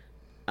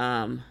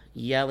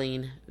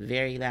yelling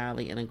very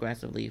loudly and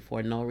aggressively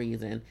for no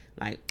reason,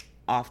 like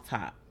off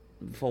top,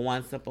 for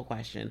one simple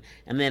question.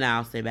 And then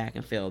I'll sit back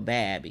and feel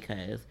bad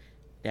because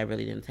that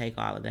really didn't take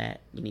all of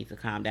that. You need to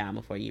calm down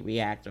before you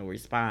react or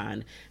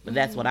respond. But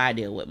that's what I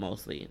deal with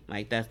mostly.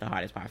 Like, that's the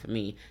hardest part for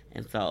me.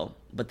 And so,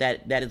 but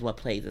that is what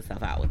plays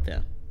itself out with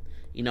them.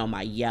 You know,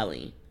 my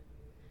yelling.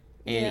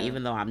 And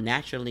even though I'm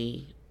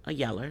naturally a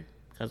yeller,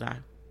 because I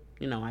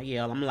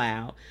yell, I'm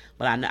loud,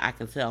 but I know I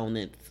can tell when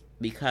it's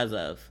because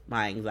of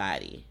my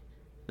anxiety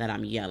that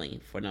I'm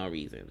yelling for no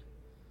reason.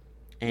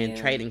 And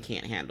Traden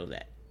can't handle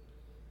that.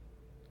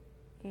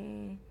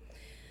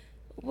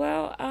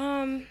 Well,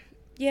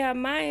 yeah,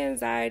 my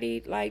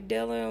anxiety, like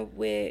dealing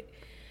with,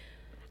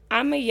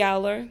 I'm a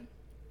yeller.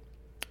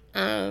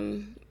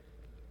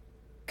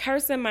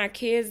 Cursing my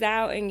kids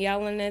out and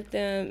yelling at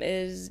them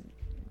is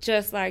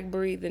just like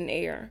breathing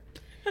air.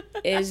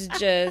 It's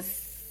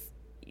just,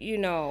 you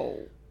know,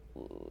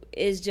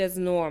 it's just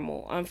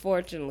normal,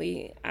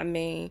 unfortunately. I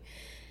mean,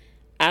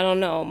 I don't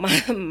know.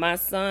 My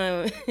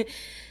son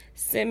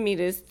sent me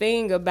this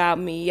thing about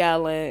me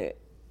yelling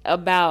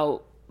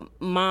about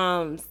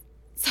moms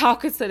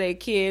talking to their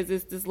kids.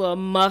 It's this little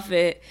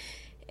muffet,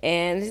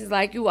 and it's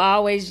like, you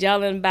always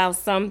yelling about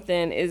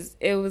something.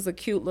 It was a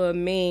cute little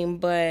meme,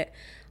 but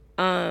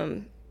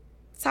yelling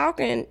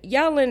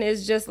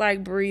is just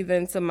like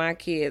breathing to my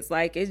kids.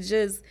 Like, it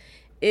just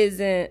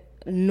isn't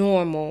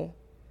normal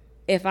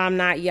if I'm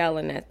not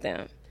yelling at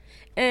them.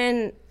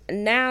 And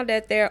now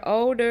that they're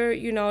older,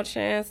 you know,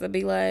 Chance will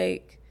be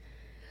like,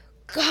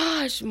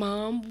 gosh,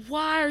 Mom,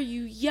 why are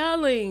you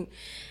yelling?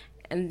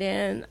 And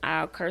then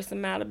I'll curse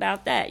him out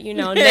about that. You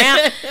know,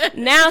 now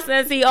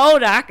since he's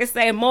older, I can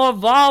say more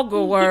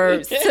vulgar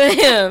words to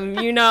him,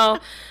 you know.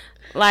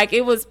 Like,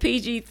 it was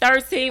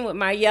PG-13 with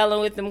my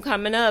yelling with him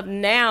coming up.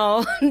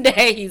 Now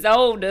that he's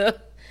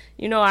older,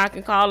 you know, I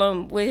can call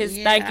him with his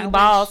stanky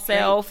ball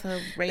self.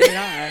 Rated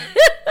R.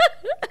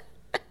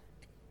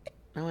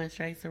 I went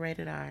straight to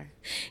rated R.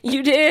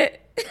 You did?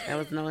 There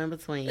was no in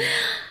between.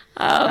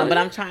 But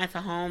I'm trying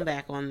to hone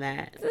back on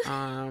that.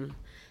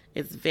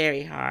 It's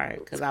very hard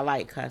because I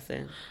like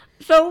cussing.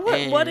 So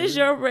what is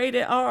your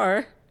rated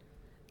R?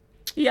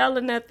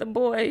 Yelling at the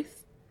boys.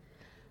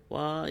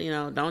 Well, you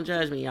know, don't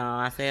judge me, y'all.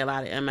 I say a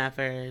lot of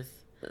MFers.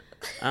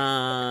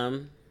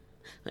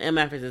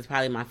 MFers is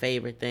probably my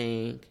favorite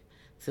thing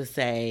to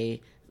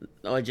say,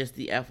 or just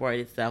the F word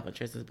itself. And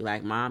Tristan's be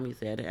like, Mom, you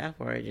said the F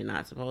word. You're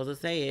not supposed to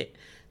say it.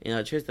 You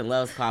know, Tristan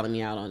loves calling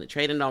me out on it.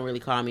 Traden don't really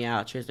call me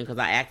out, Tristan, because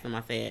I asked him,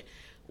 I said,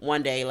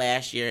 one day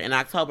last year in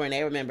October, and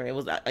they remember it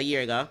was a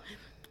year ago,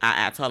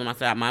 I told him, I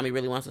said, Mommy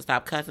really wants to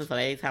stop cussing, so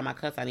anytime I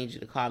cuss, I need you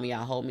to call me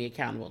out, hold me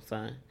accountable,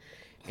 son.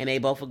 And they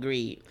both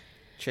agreed.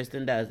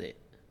 Tristan does it.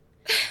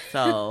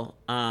 So,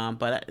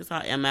 but it's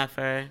all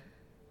MFer,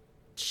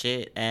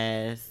 shit,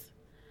 ass,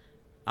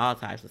 all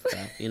types of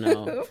stuff, you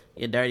know,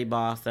 your dirty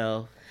ball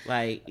self,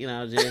 like, you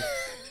know, just,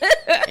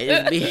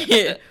 and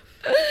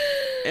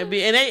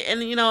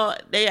you know,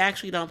 they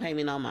actually don't pay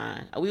me no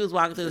mind. We was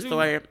walking to the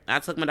store. I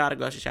took my daughter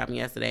grocery shopping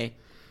yesterday,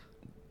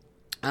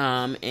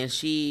 and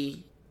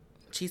she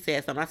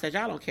said something. I said,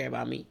 y'all don't care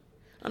about me.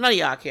 None of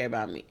y'all care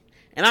about me.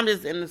 And I'm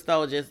just in the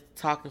store just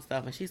talking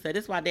stuff. And she said,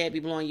 this why Dad be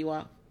blowing you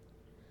off?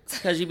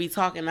 Because you be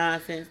talking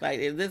nonsense. Like,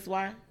 is this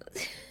why?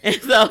 And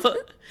so,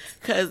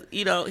 because,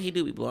 you know, he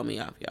do be blowing me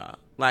off, y'all.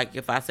 Like,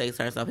 if I say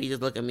certain stuff, he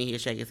just look at me, he'll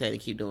shake his head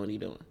and keep doing what he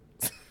doing.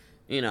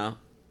 You know,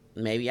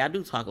 maybe I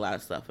do talk a lot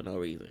of stuff for no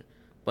reason.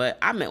 But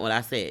I meant what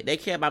I said. They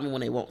care about me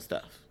when they want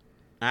stuff.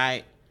 All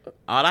right?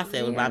 All I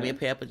said was buy me a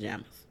pair of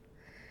pajamas.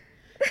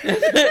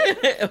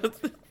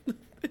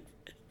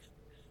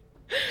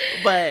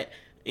 But,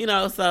 you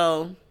know,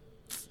 so,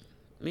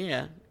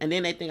 yeah. And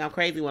then they think I'm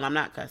crazy when I'm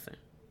not cussing.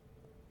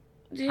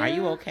 Yeah. Are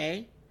you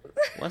okay?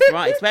 What's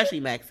wrong? Especially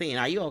Maxine.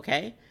 Are you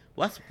okay?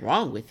 What's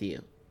wrong with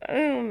you?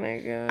 Oh, my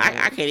God.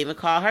 I can't even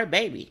call her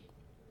baby.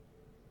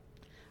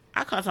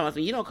 I call someone,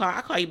 you don't call,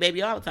 I call you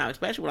baby all the time,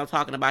 especially when I'm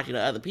talking about you to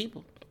other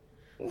people.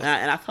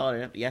 And I told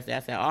her yesterday, I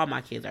said, all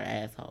my kids are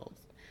assholes.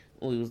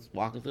 When we was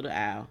walking through the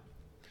aisle,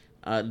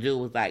 dude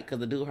was like, because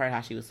the dude heard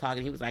how she was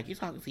talking, he was like, you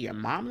talking to your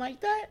mom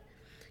like that?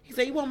 He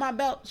said, you want my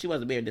belt? She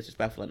wasn't being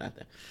disrespectful or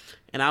nothing.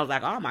 And I was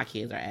like, all my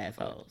kids are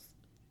assholes.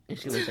 And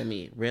she looked at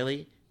me,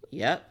 really?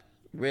 Yep.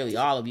 Really,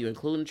 all of you,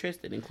 including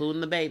Tristan,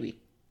 including the baby.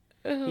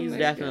 Oh, he's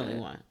definitely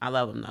one. I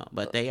love him though,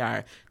 but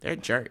they're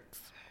jerks.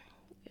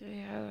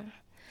 Yeah.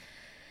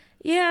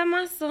 Yeah,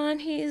 my son,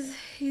 he's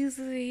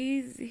a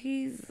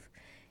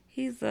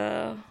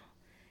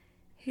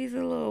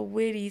little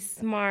witty,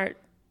 smart,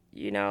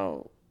 you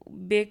know,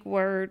 big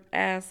word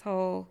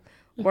asshole.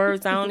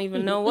 Words I don't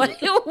even know what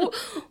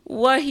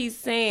he's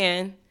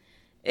saying.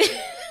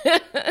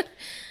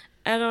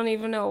 I don't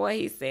even know what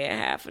he's saying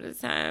half of the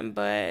time.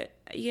 But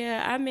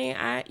yeah, I mean,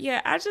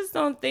 I just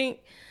don't think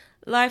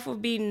life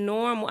would be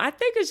normal. I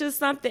think it's just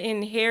something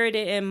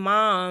inherited in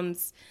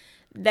moms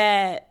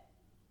that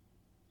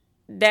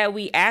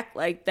we act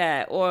like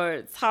that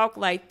or talk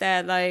like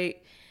that.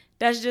 Like,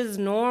 that's just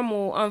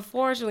normal.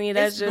 Unfortunately,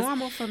 that's just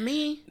normal for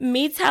me.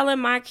 Me telling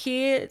my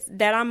kids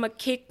that I'm going to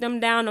kick them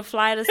down the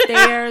flight of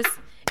stairs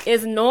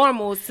is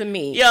normal to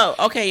me. Yo,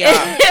 okay, y'all.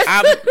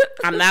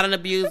 I'm not an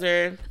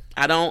abuser.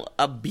 I don't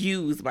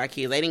abuse my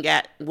kids. They didn't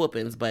got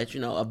whoopings, but,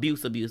 you know,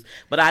 abuse.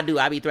 But I do.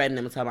 I be threatening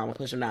them and telling them I'm going to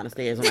push them down the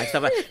stairs and like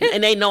stuff like that.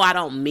 And they know I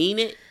don't mean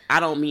it. I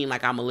don't mean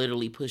like I'm going to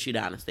literally push you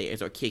down the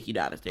stairs or kick you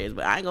down the stairs.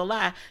 But I ain't going to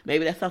lie.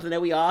 Maybe that's something that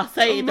we all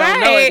say. Right.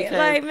 Don't know it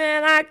like,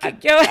 man, I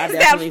kick your ass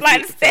down the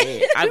flight of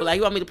stairs. I'd be like,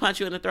 you want me to punch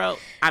you in the throat?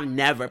 I've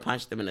never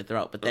punched them in the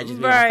throat. But that just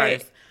be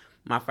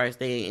my first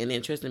thing. And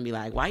then Tristan be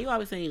like, why you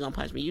always saying you're going to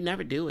punch me? You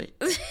never do it.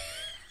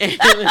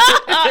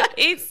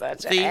 He's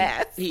such an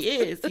ass. He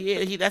is.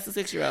 That's a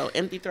 6-year-old.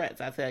 Empty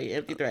threats, I tell you.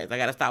 Empty threats. I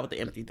got to stop with the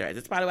empty threats.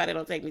 It's probably why they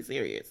don't take me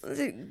serious. I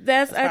think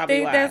that's why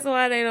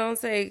they don't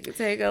take a lot of shit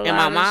serious. And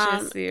my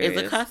mom is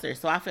a cusser,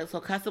 so I felt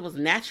cussing was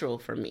natural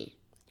for me.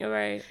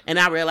 Right. And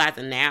I realized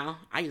that now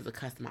I used to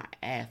cuss my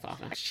ass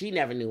off. She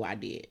never knew I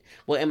did.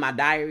 Well, in my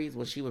diaries,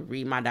 when she would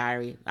read my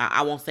diary,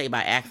 I won't say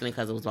by accident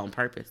because it was on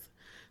purpose.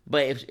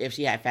 But if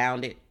she had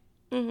found it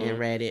and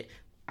read it,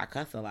 I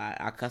cuss a lot.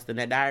 I cussed in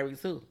that diary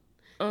too.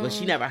 But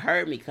she never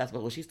heard me cuss.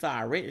 But when she saw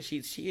I written,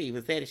 she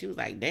even said it. She was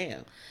like,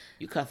 damn,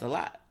 you cuss a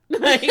lot.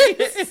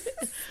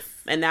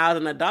 And now as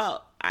an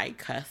adult, I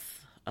cuss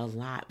a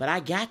lot. But I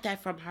got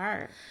that from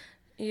her.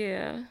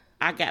 Yeah.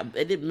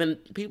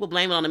 People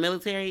blame it on the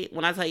military.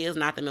 When I tell you it's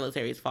not the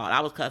military's fault.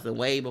 I was cussing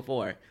way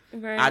before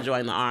I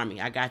joined the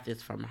Army. I got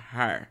this from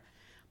her.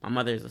 My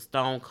mother is a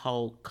stone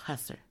cold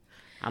cusser.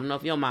 I don't know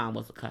if your mom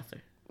was a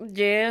cusser.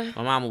 Yeah.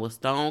 My mama was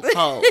stone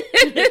cold.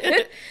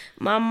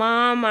 My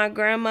mom, my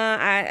grandma,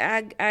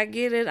 I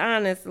get it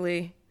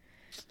honestly.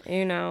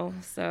 You know,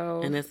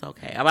 so. And it's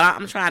okay. But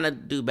I'm trying to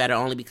do better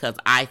only because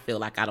I feel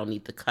like I don't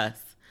need to cuss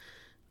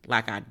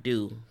like I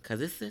do.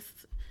 Because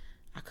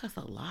I cuss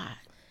a lot.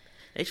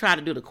 They tried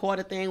to do the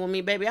quarter thing with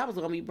me, baby. I was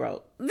going to be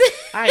broke.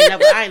 I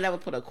ain't never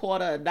put a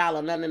quarter, a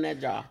dollar, nothing in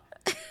that jar.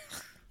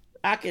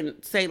 I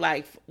can say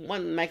like,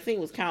 when Maxine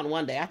was counting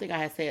one day, I think I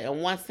had said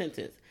in one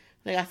sentence,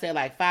 I think I said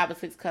like 5 or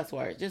 6 cuss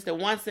words, just in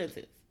one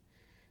sentence.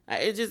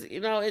 I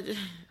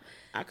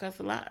cuss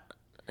a lot.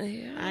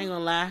 Yeah. I ain't gonna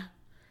lie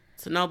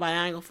to nobody.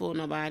 I ain't gonna fool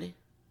nobody.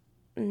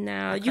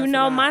 No, you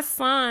know, my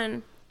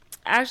son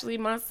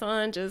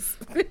just,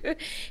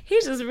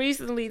 he just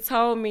recently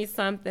told me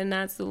something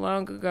not too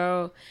long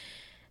ago.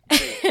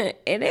 And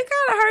it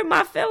kind of hurt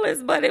my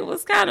feelings, but it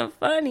was kind of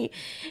funny.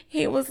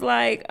 He was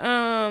like,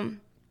 I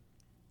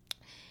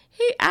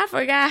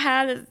forgot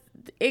how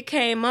it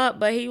came up,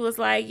 but he was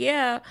like,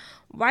 yeah,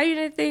 why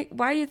you think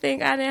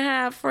I didn't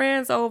have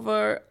friends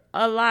over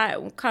a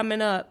lot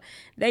coming up?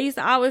 They used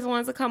to always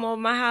want to come over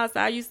my house.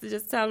 I used to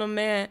just tell them,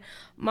 man,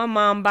 my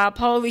mom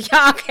bipolar.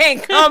 Y'all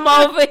can't come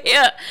over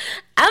here.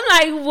 I'm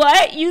like,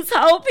 what? You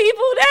told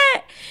people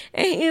that?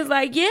 And he's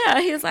like, yeah.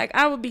 He's like,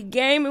 I would be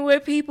gaming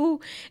with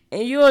people,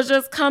 and you'll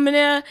just come in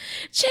there.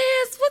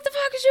 Chance, what the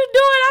fuck is you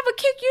doing? I would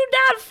kick you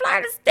down the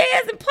flight of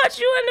stairs and punch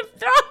you in the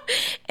throat.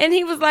 And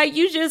he was like,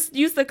 you just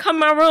used to come in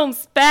my room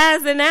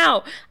spazzing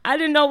out. I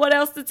didn't know what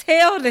else to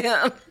tell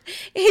them.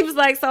 He was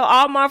like, so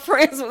all my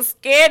friends were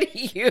scared of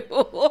you.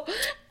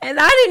 And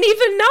I didn't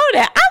even know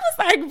that. I was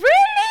like,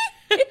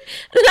 really?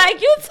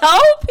 Like, you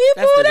told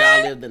people that's that?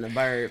 Y'all lived in the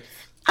burbs.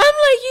 I'm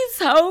like, you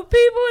told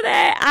people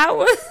that I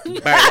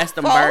was That's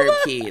the bird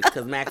kids,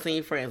 because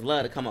Maxine friends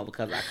love to come over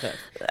because I cuss.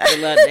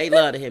 They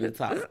love to hear me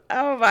talk.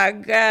 Oh my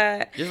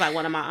God. Just like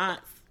one of my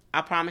aunts,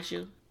 I promise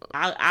you,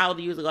 I would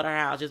usually go to her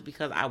house just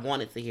because I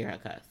wanted to hear her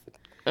cuss.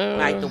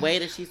 Like the way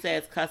that she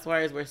says cuss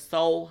words were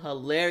so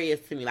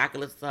hilarious to me. Like, I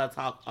could listen to her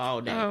talk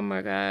all day. Oh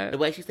my God. The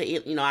way she said, I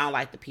don't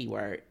like the P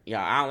word. Y'all,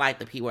 I don't like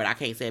the P word. I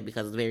can't say it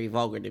because it's very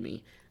vulgar to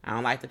me. I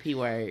don't like the P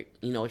word.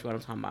 You know what I'm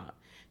talking about.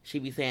 She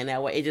be saying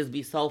that way. It just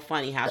be so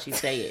funny how she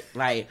say it.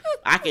 Like,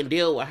 I can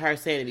deal with her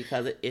saying it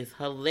because it's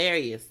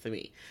hilarious to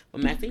me.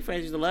 But Maxine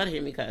friends used to love to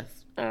hear me cuss.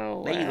 Oh,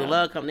 wow. They used to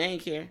love come. They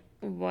ain't care.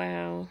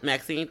 Wow.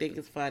 Maxine think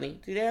it's funny.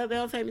 See, they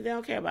don't tell me they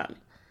don't care about me.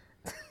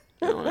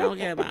 They don't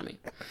care about me.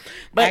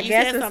 But I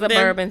guess it's a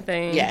suburban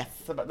thing. Yes.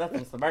 That's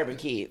some suburban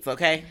kids,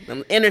 okay?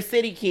 Them inner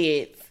city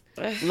kids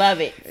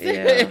love it.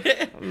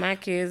 Yeah. My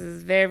kids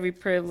is very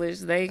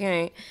privileged. They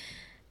can't.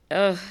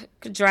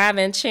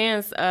 Driving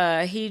Chance,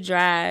 he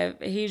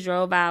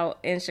drove out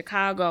in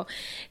Chicago.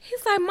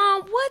 He's like,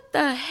 Mom, what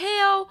the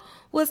hell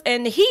was,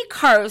 and he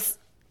cursed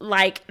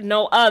like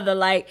no other.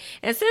 Like,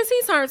 and since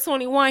he turned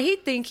 21, he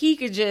think he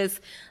could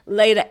just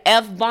lay the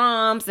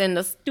F-bombs and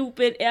the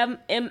stupid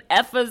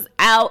MFers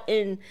out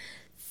and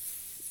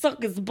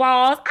suck his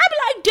balls. I be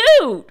like,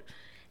 dude,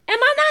 am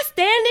I not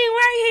standing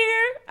right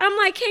here? I'm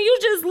like, can you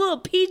just little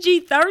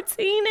PG-13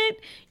 it?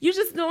 You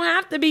just don't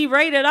have to be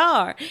rated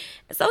R.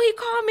 So he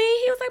called me.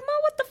 He was like,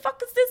 Mom, what the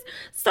fuck is this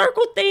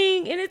circle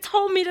thing? And it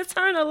told me to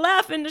turn a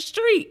left in the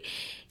street.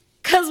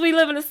 Because we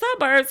live in the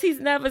suburbs, he's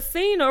never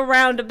seen a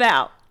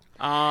roundabout.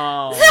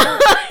 Oh.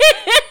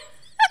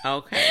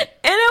 Okay.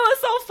 And it was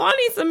so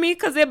funny to me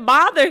because it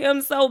bothered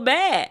him so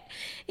bad.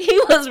 He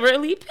was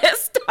really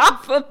pissed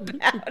off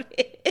about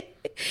it.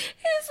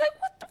 He was like,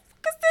 what the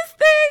fuck is this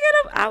thing?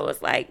 And I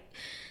was like,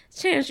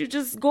 Chance, you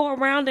just go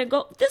around and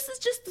go, this is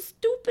just the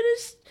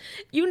stupidest,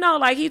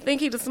 like he think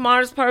he's the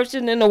smartest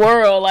person in the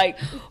world. Like,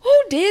 who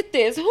did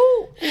this?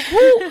 Who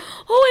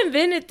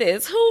invented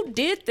this? Who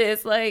did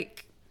this?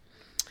 Like,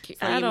 so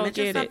I don't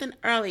mentioned get something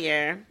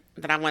earlier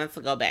that I wanted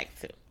to go back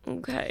to.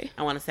 Okay.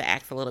 I wanted to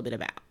ask a little bit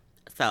about.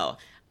 So,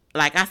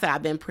 like I said,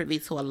 I've been privy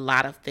to a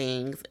lot of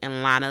things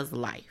in Lana's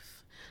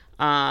life.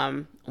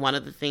 One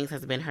of the things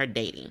has been her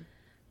dating.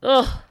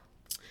 Ugh.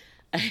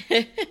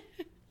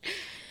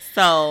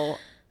 So,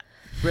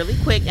 really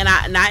quick, and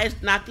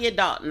it's not the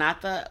adult, we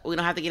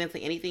don't have to get into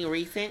anything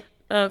recent.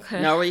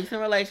 Okay. No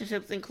recent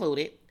relationships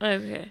included.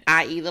 Okay.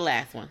 I.e. the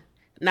last one.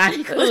 Not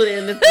included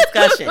in this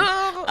discussion.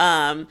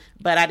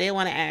 But I did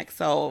want to ask,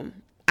 so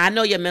I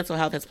know your mental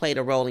health has played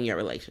a role in your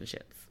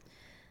relationships.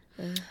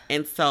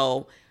 And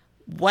so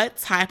what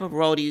type of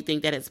role do you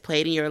think that has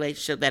played in your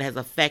relationship that has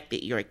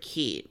affected your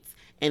kids?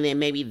 And then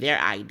maybe their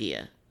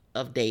idea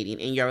of dating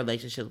in your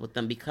relationships with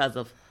them because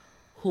of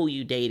who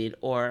you dated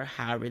or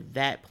however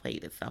that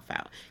played itself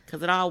out.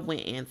 Because it all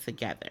went in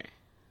together.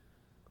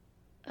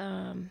 We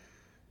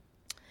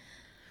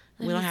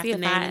don't have to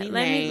name any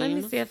names. Let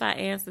me see if I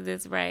answer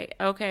this right.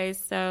 Okay,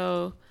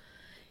 so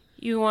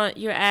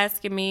you're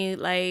asking me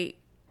like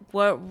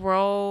what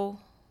role.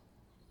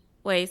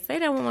 Wait, say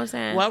that one more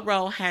time. What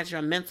role has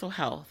your mental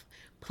health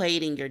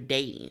played in your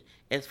dating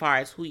as far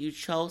as who you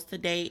chose to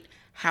date,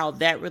 how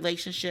that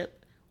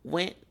relationship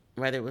went,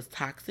 whether it was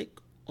toxic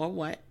or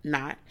what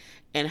not,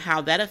 and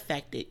how that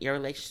affected your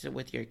relationship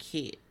with your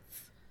kids?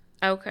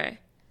 Okay.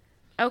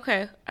 All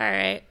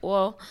right.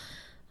 Well,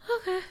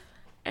 okay.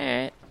 All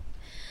right.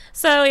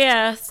 So,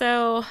 yeah.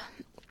 So,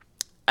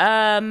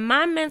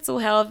 my mental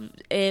health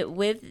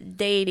with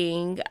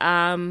dating,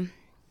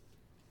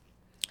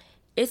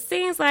 it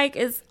seems like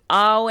it's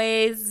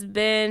always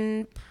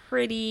been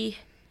pretty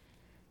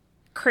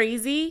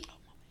crazy.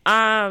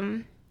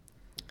 So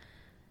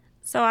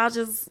I'll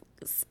just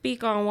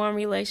speak on one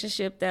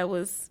relationship that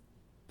was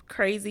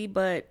crazy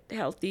but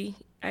healthy,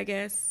 I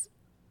guess,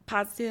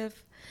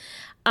 positive.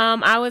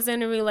 I was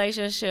in a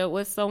relationship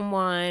with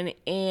someone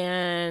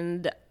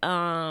and,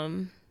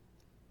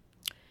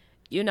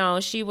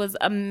 she was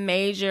a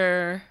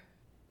major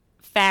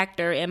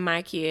factor in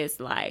my kid's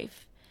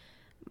life.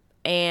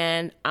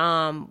 And,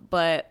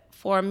 but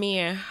for me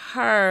and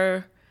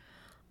her,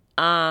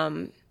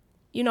 a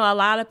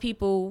lot of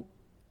people,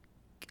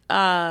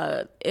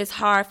 it's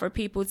hard for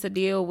people to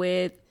deal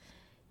with,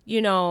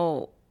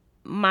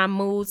 my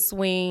mood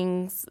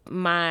swings,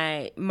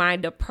 my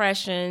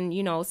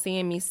depression,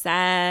 seeing me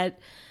sad,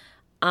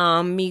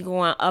 me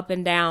going up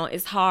and down.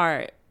 It's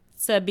hard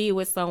to be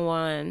with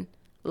someone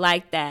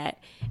like that.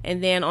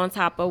 And then on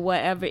top of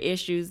whatever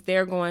issues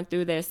they're going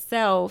through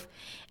themselves.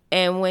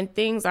 And when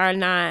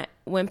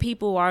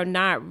people are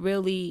not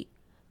really,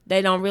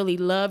 they don't really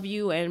love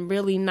you and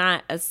really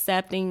not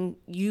accepting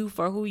you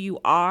for who you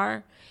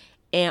are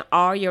and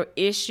all your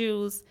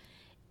issues,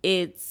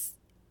 it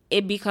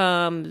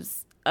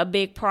becomes a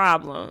big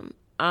problem.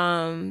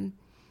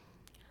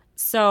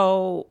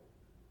 So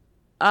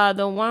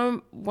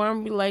the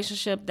one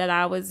relationship that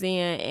I was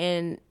in,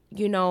 and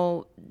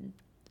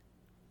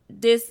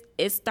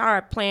it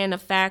started playing a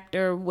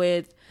factor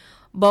with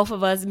both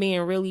of us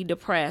being really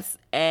depressed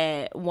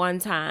at one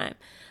time.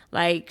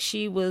 Like,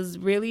 she was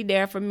really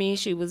there for me.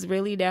 She was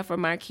really there for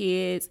my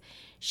kids.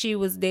 She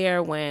was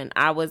there when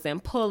I was in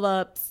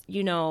pull-ups.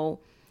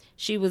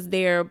 She was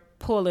there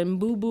pulling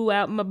boo-boo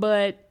out my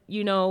butt,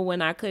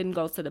 when I couldn't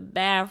go to the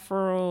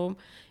bathroom.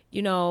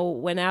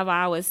 Whenever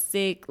I was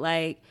sick,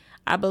 like,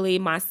 I believe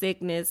my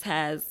sickness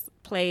has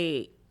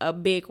played a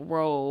big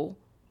role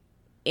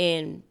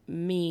in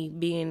me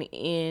being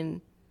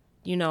in,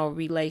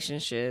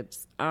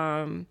 relationships.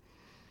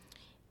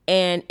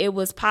 And it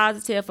was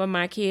positive for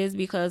my kids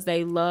because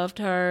they loved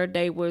her.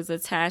 They was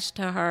attached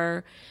to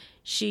her.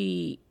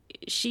 She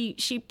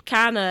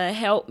kind of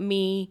helped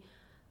me.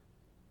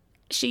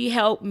 She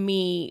helped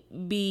me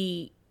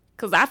be,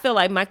 because I feel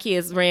like my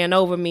kids ran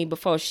over me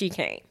before she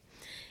came.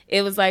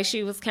 It was like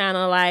she was kind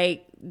of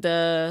like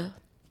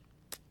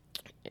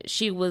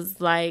she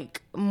was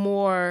like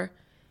more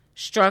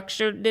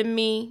structured than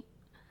me.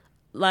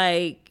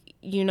 Like,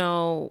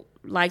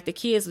 like the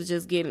kids were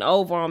just getting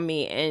over on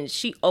me, and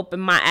she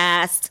opened my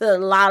eyes to a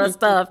lot of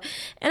stuff.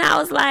 And I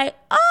was like,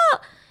 oh,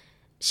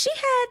 she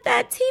had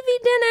that TV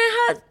dinner in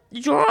her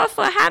drawer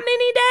for how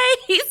many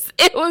days?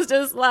 It was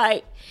just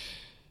like,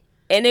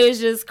 and it was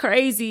just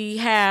crazy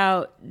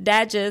how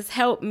that just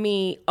helped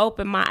me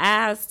open my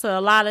eyes to a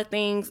lot of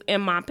things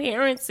in my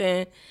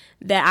parenting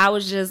that I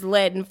was just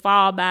letting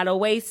fall by the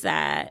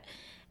wayside.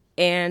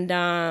 And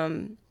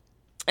I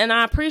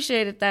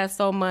appreciated that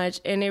so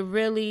much, and it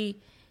really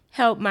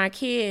helped my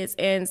kids.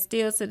 And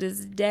still to this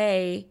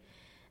day,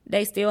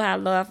 they still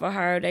have love for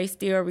her. They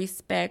still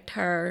respect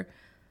her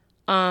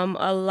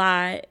a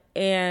lot,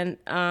 and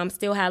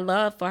still have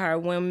love for her.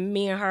 When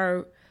me and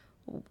her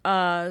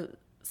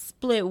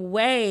split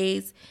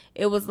ways,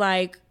 it was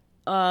like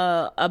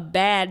a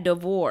bad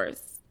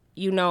divorce,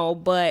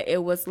 but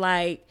it was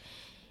like,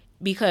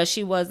 because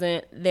she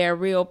wasn't their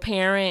real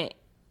parent,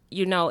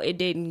 it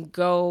didn't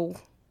go,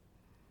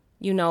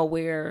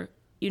 where,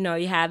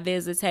 you have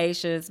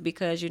visitations,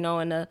 because, in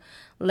the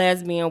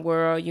lesbian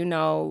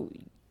world,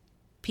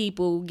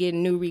 people get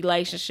new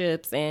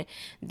relationships and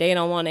they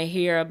don't want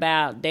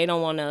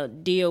to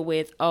deal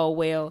with, oh,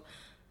 well,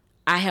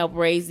 I helped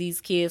raise these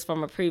kids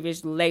from a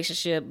previous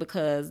relationship,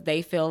 because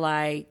they feel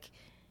like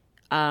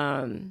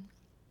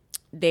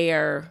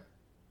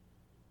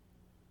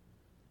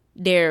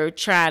they're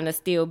trying to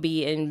still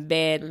be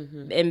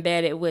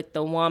embedded with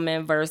the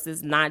woman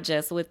versus not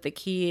just with the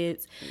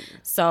kids.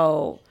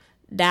 So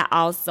that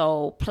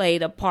also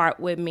played a part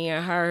with me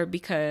and her,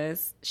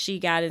 because she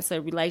got into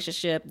a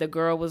relationship. The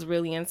girl was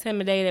really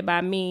intimidated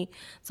by me,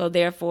 so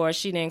therefore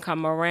she didn't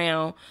come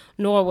around,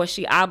 nor was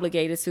she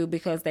obligated to,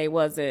 because they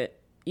wasn't,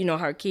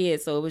 her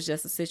kids. So it was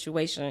just a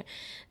situation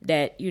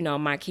that,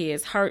 my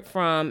kids hurt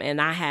from,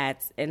 and I had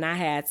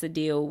to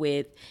deal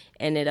with,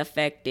 and it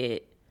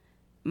affected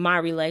my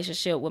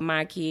relationship with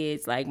my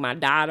kids. Like, my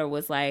daughter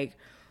was like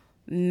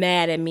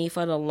mad at me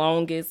for the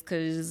longest,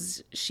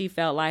 because she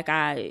felt like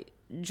I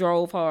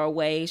drove her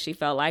away. She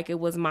felt like it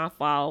was my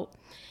fault.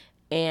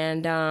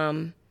 And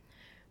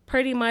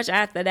pretty much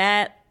after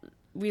that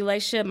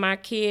relationship, my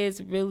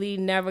kids really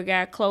never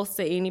got close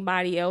to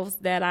anybody else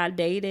that I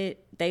dated.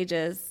 They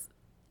just,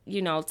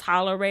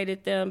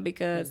 tolerated them,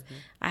 because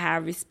I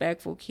have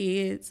respectful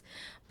kids,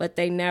 but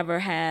they never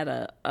had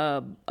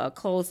a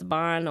close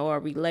bond or a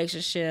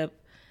relationship,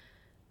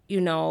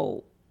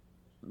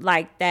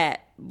 like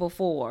that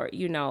before.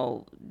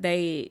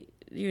 They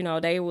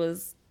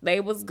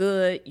was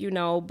good,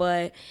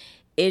 but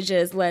it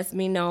just lets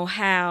me know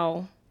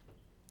how,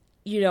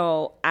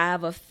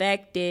 I've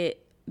affected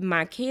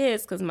my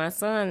kids, because my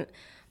son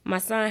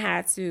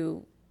had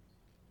to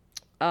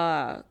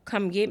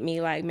come get me,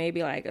 like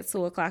maybe like at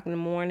 2:00 in the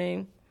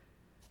morning,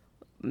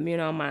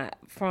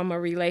 from a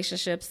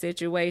relationship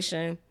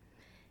situation.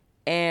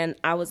 And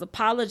I was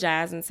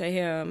apologizing to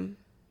him,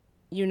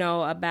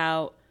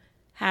 about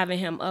having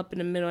him up in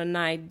the middle of the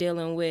night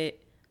dealing with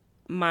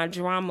my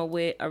drama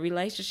with a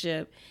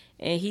relationship.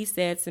 And he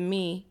said to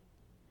me,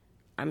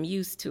 I'm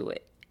used to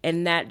it.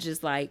 And that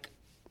just like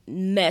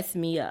messed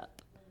me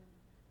up.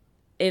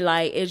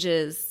 It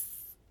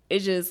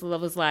just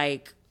was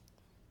like,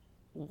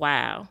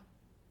 wow.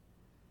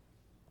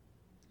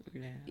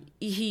 Yeah.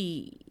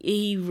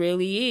 He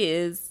really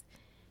is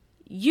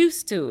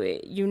used to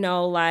it,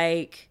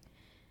 like,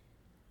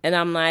 and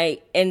I'm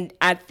like, and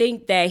I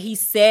think that he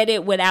said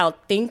it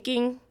without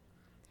thinking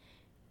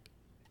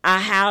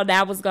how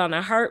that was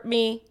gonna hurt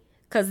me.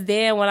 Cause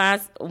then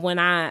when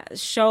I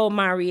showed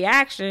my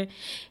reaction,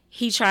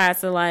 he tried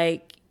to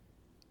like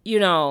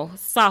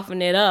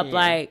soften it up. Yeah.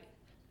 Like,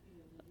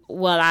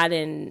 well, I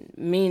didn't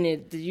mean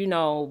it,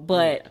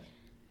 but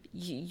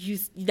you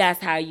that's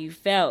how you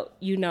felt,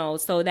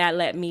 so that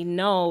let me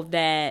know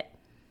that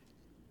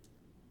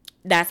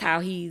that's how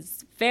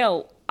he's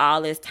felt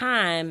all this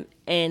time,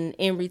 and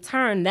in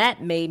return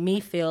that made me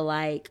feel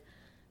like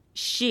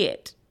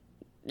shit.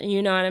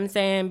 You know what I'm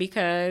saying?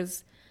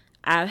 Because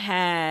I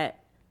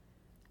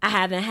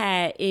haven't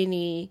had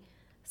any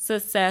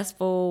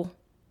successful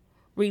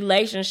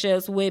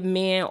relationships with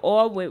men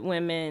or with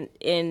women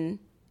in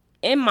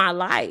my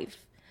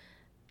life,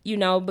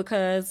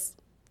 because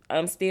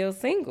I'm still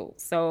single.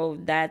 So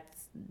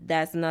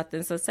that's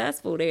nothing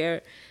successful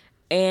there.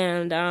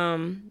 And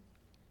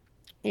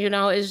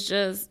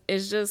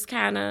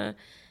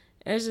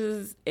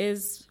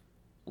it's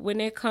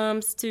when it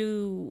comes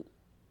to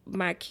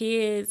my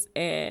kids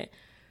and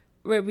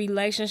with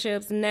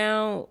relationships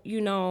now,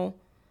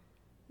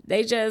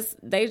 they just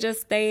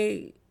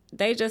stay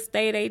their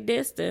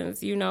distance.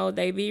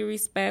 They be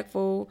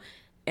respectful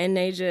and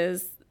they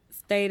just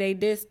stay their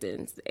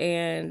distance,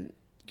 and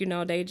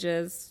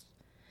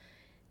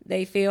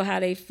they feel how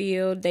they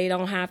feel.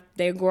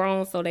 They're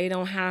grown, so they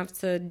don't have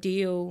to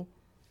deal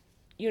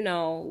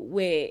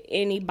with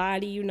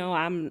anybody.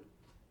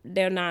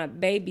 They're not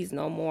babies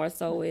no more,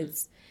 so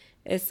it's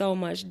so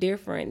much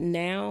different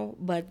now.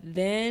 But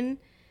then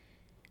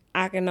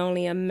I can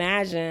only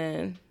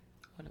imagine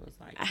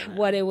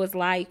what it was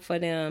like for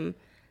them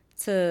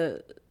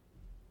to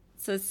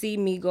see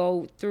me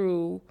go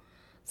through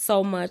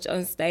so much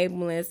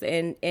unstableness,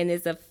 and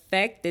it's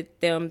affected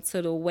them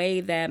to the way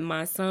that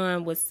my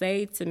son would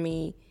say to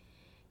me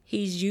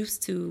he's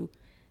used to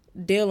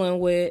dealing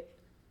with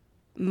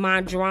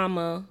my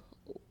drama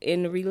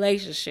in the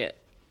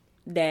relationship,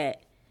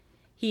 that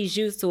he's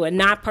used to it,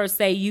 not per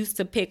se used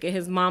to picking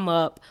his mama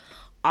up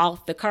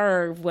off the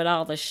curb with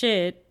all the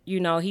shit.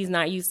 He's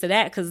not used to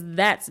that because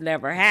that's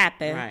never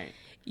happened. Right.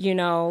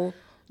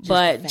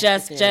 But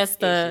just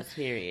the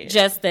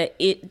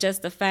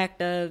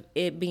fact of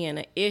it being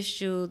an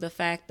issue, the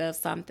fact of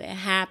something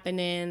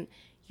happening,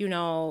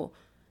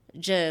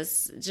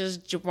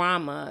 just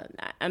drama.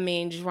 I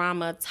mean,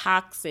 drama,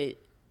 toxic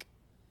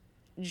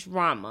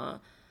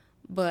drama.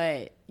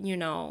 But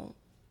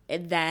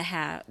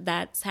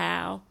that's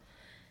how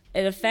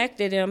it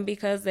affected them,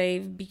 because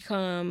they've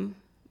become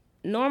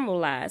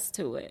normalized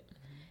to it.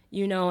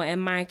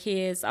 And my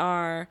kids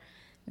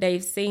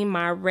they've seen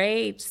my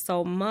rage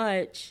so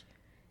much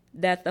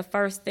that the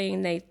first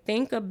thing they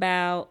think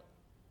about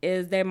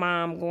is their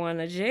mom going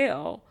to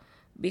jail,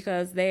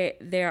 because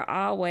they're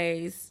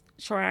always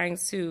trying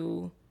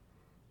to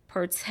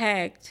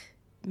protect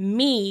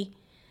me.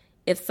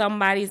 If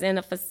somebody's in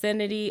the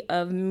vicinity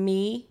of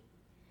me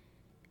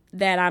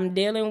that I'm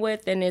dealing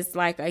with and it's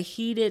like a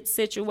heated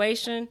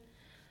situation,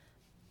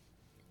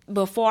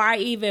 before I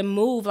even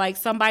move, like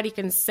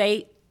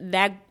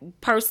that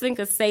person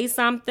could say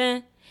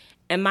something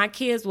and my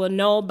kids will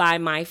know by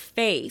my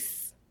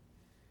face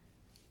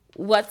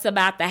what's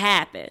about to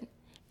happen.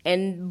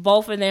 And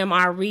both of them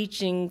are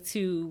reaching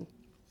to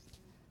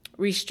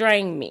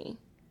restrain me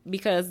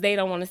because they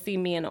don't want to see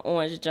me in an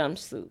orange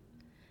jumpsuit.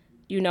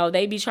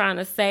 They be trying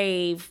to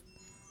save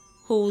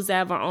who's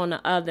ever on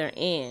the other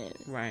end.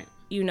 Right.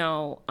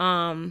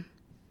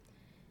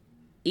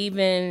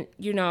 Even,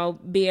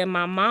 being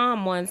my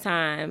mom one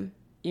time,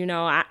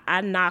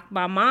 I knocked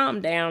my mom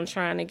down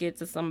trying to get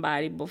to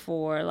somebody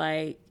before.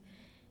 Like,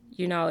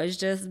 it's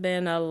just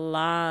been a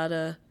lot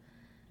of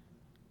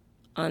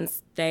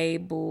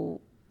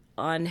unstable,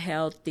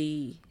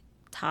 unhealthy,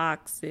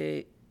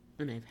 toxic.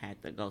 And they've had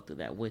to go through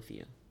that with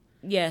you.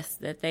 Yes,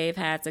 that they've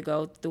had to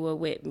go through it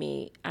with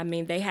me. I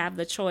mean, they have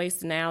the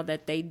choice now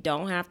that they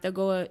don't have to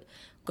go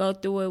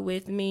through it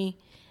with me.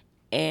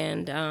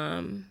 And,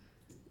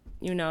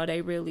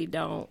 they really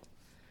don't.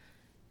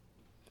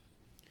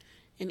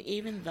 And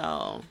even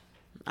though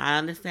I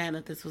understand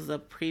that this was a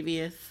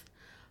previous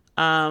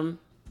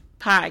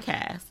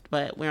podcast,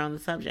 but we're on the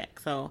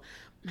subject. So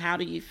how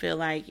do you feel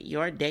like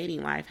your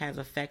dating life has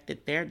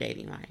affected their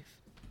dating life?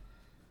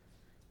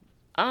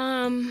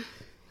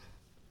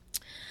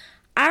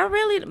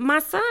 My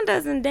son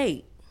doesn't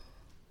date.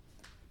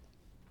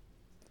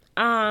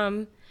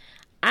 I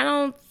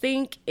don't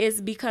think it's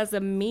because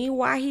of me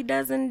why he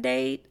doesn't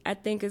date. I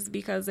think it's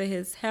because of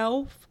his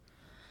health.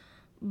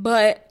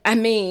 But I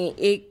mean,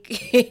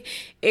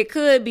 it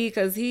could be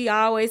because he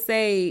always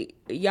say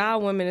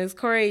y'all women is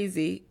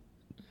crazy.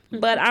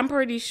 But I'm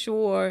pretty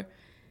sure,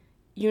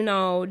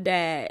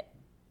 that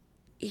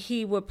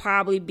he would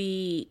probably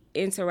be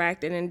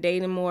interacting and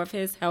dating more if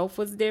his health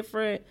was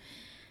different.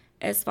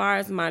 As far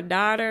as my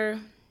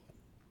daughter,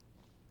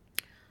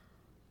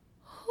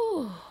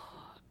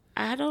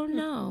 I don't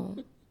know.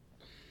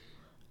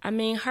 I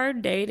mean, her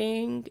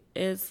dating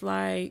is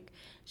like,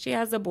 she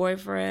has a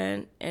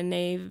boyfriend and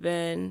they've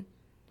been,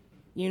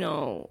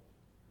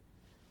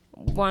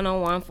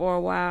 one-on-one for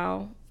a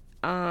while.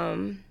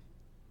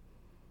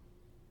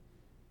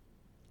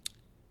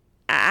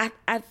 I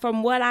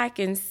from what I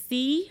can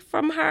see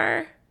from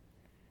her,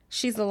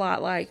 she's a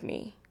lot like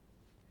me.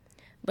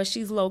 but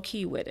she's low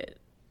key with it.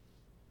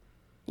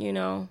 You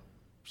know,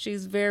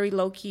 she's very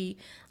low key,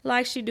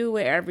 like she do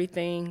with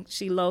everything.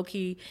 She low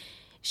key.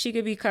 She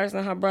could be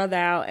cursing her brother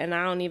out, and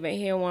I don't even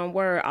hear one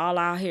word. All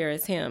I hear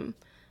is him.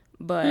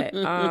 But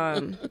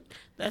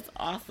that's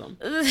awesome.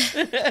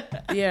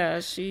 Yeah,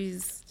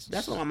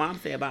 that's what my mom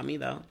said about me,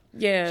 though.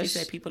 Yeah, she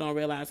said people don't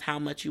realize how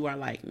much you are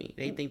like me.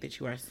 They think that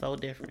you are so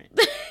different,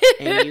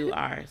 and you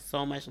are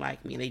so much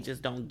like me. They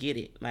just don't get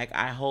it. Like,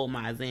 I hold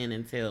my zen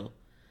until,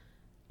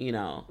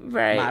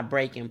 my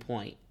breaking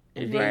point,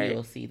 and then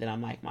you'll see that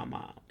I'm like my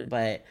mom.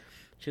 But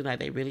she was like,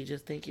 they really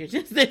just think you're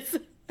just this.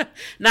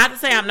 Not to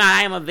say I'm not.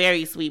 I am a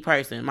very sweet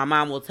person. My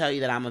mom will tell you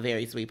that I'm a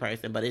very sweet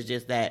person, but it's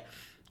just that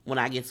when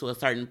I get to a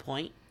certain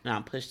point, and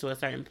I'm pushed to a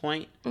certain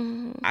point,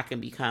 I can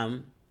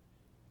become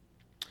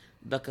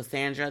the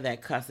Cassandra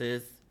that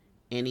cusses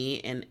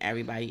any and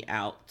everybody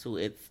out to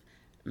its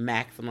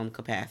maximum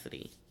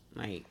capacity.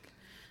 Like,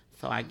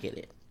 so I get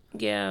it.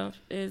 Yeah,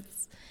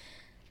 it's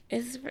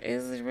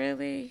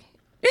really.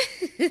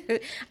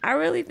 I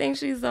really think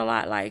she's a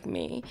lot like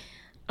me.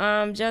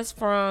 Just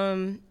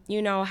from,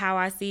 how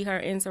I see her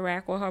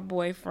interact with her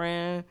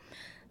boyfriend,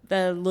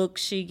 the look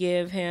she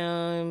give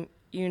him,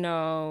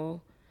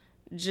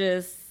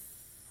 just,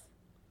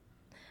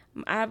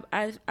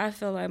 I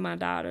feel like my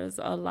daughter's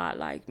a lot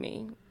like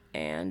me.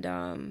 And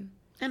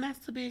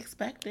that's to be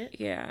expected.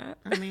 Yeah.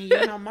 I mean,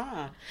 you're her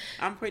mom.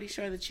 I'm pretty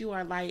sure that you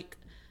are like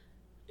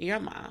your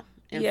mom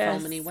in so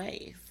many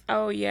ways.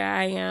 Oh, yeah,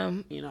 I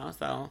am.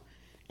 So,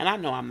 and I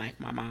know I'm like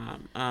my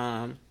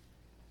mom.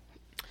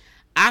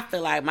 I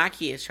feel like my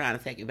kid's trying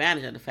to take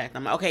advantage of the fact.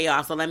 I'm like, okay,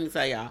 y'all, so let me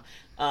tell y'all,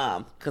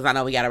 because I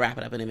know we got to wrap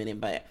it up in a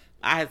minute, but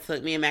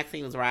me and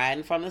Maxine was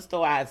riding from the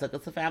store. I took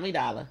us to Family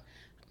Dollar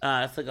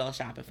to go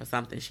shopping for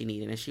something she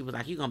needed, and she was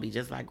like, you going to be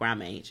just like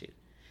grandma, ain't you?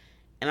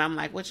 And I'm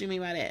like, what you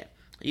mean by that?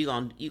 You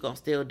gonna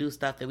still do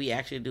stuff that we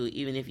actually do,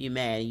 even if you're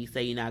mad and you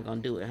say you're not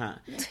gonna do it, huh?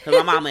 Because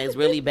my mama is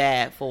really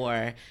bad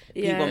for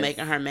people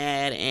making her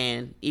mad,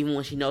 and even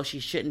when she knows she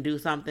shouldn't do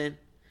something,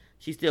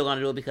 she's still gonna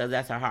do it because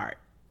that's her heart.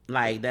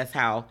 Like, that's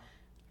how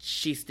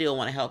she still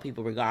want to help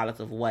people regardless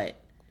of what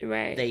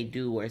they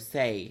do or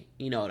say,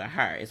 to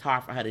her. It's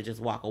hard for her to just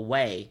walk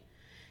away.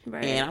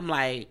 Right. And I'm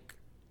like,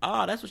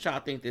 oh, that's what y'all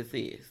think this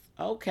is.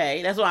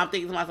 Okay. That's what I'm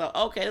thinking to myself.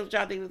 Okay, that's what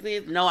y'all think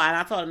this is? No, and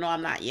I told her, no,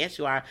 I'm not. Yes,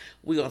 you are.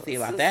 We're going to see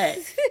about that.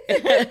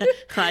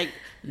 Like,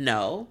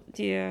 no.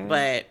 Yeah.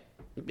 But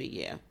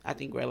yeah, I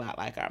think we're a lot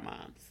like our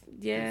moms.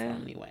 Yeah. In so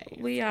many ways.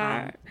 We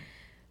are.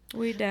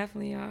 We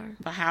definitely are.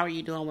 But how are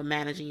you doing with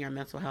managing your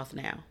mental health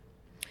now?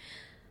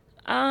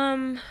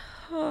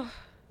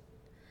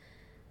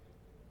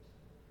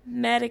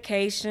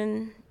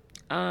 Medication,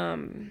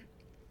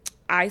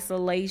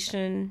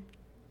 isolation.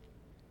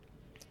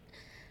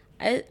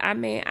 I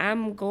mean,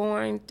 I'm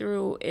going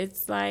through,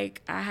 it's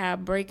like I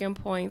have breaking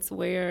points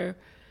where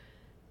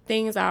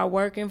things are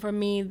working for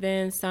me,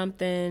 then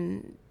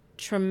something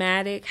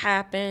traumatic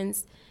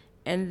happens,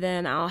 and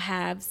then I'll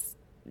have,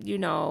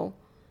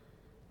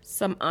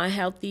 some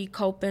unhealthy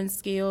coping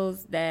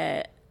skills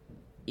that,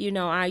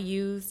 I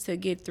use to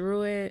get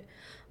through it,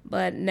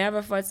 but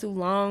never for too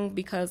long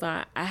because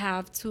I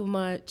have too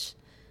much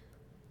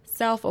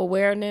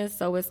self-awareness.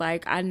 So it's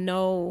like I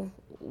know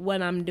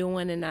what I'm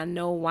doing and I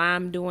know why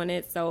I'm doing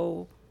it.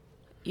 So,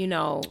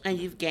 And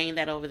you've gained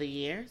that over the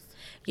years?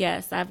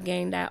 Yes, I've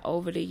gained that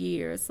over the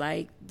years.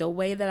 Like, the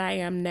way that I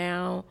am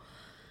now,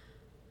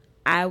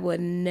 I would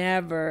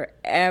never,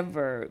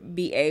 ever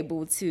be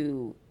able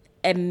to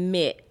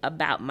admit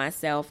about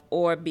myself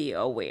or be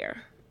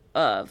aware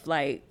of,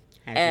 like,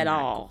 at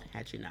all.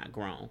 Had you not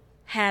grown.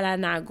 Had I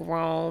not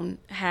grown,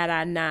 had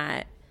I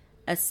not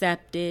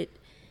accepted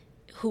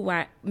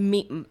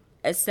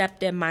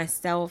accepted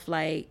myself,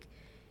 like,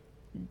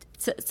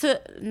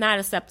 to not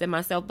accepting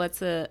myself, but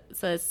to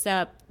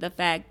accept the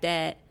fact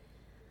that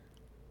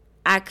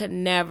I could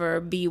never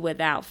be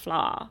without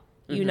flaw.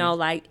 Mm-hmm.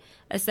 Like,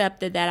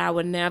 accepted that I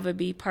would never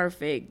be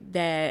perfect,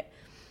 that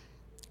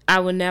I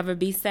would never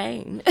be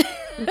sane.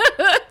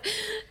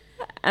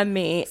 I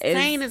mean,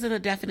 sane isn't a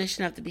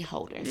definition of the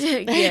beholder.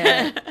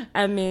 Yeah.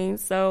 I mean,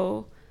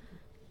 so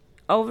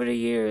over the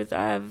years,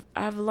 I've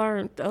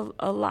learned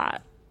a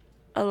lot,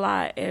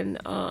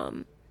 and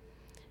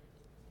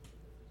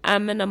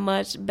I'm in a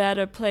much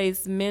better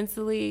place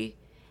mentally,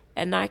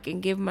 and I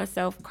can give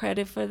myself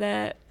credit for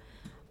that.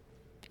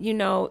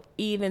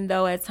 Even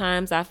though at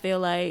times I feel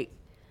like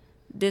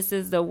this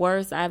is the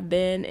worst I've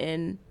been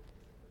in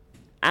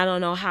I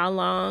don't know how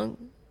long,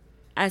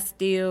 I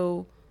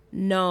still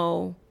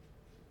know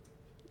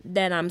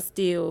that I'm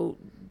still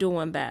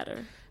doing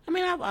better. I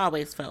mean, I've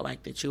always felt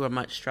like that you were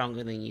much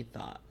stronger than you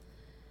thought.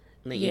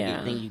 Than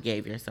you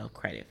gave yourself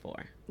credit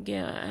for.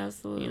 Yeah,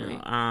 absolutely.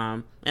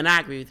 And I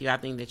agree with you. I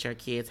think that your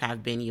kids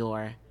have been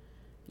your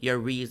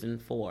reason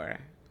for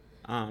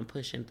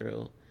pushing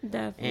through.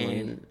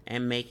 Definitely.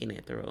 And making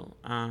it through.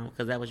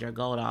 Because that was your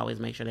goal, to always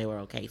make sure they were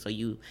okay. So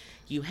you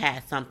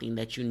had something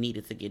that you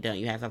needed to get done.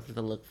 You had something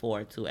to look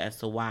forward to as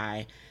to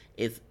why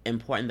it's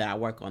important that I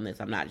work on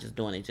this. I'm not just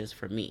doing it just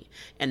for me.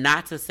 And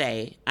not to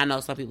say, I know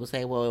some people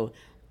say, well,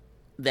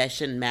 that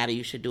shouldn't matter.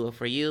 You should do it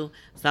for you.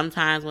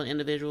 Sometimes when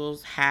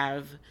individuals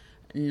have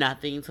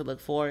nothing to look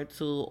forward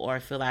to or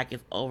feel like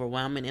it's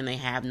overwhelming and they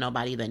have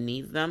nobody that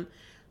needs them,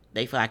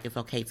 they feel like it's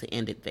okay to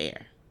end it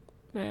there.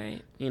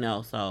 Right.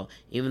 So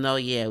even though,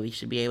 we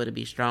should be able to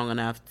be strong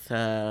enough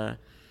to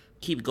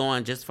keep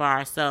going just for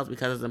ourselves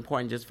because it's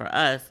important just for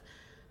us,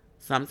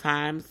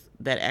 sometimes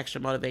that extra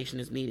motivation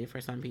is needed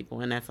for some people,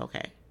 and that's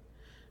okay.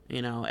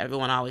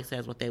 Everyone always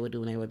says what they would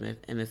do when they were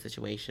in this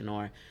situation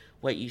or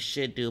what you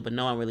should do, but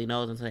no one really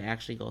knows until they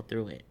actually go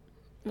through it.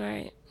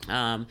 Right.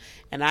 And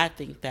I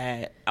think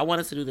that I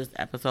wanted to do this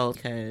episode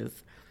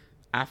because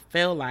I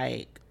feel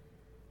like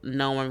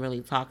no one really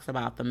talks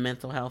about the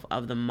mental health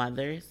of the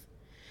mothers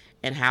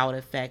and how it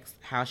affects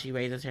how she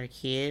raises her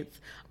kids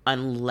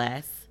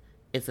unless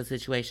it's a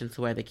situation to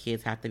where the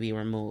kids have to be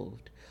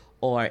removed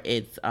or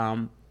it's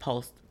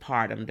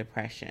postpartum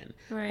depression.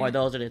 Right. Or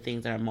those are the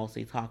things that are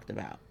mostly talked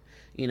about.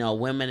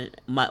 Women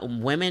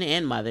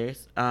and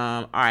mothers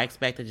are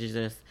expected to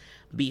just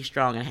be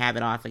strong and have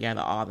it all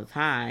together all the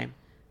time.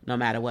 No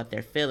matter what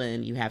they're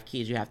feeling, you have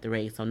kids you have to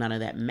raise, so none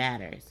of that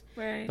matters.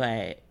 Right.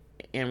 But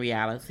in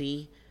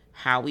reality,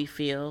 how we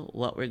feel,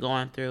 what we're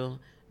going through,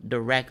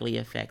 directly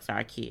affects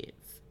our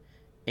kids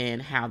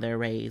and how they're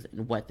raised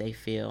and what they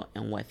feel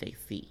and what they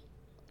see.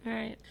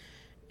 Right.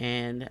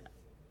 And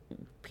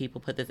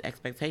people put this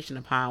expectation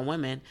upon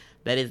women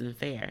that isn't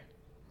fair.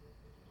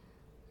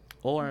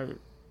 Or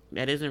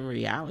that isn't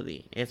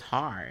reality. It's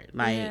hard.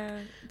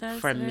 That's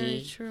for very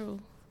me,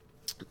 true.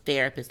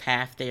 Therapist,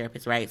 half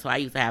therapist, right? So I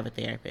used to have a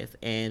therapist,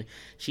 and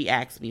she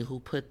asked me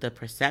who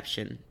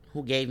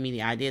gave me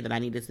the idea that I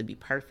needed to be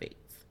perfect,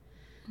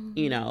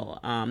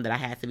 that I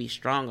had to be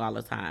strong all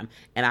the time.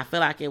 And I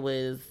feel like it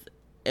was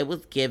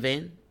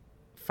given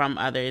from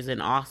others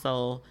and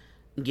also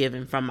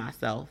given from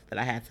myself that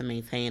I had to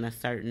maintain a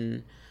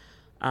certain,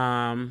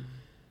 I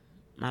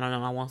don't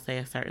know, I won't say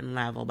a certain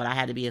level, but I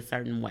had to be a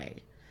certain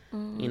way.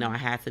 I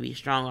had to be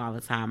strong all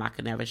the time. I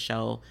could never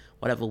show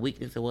whatever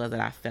weakness it was that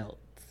I felt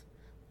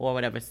or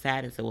whatever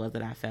sadness it was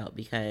that I felt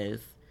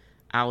because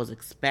I was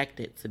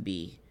expected to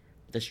be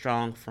the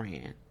strong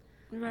friend,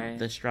 right,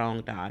 the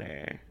strong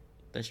daughter,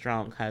 the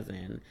strong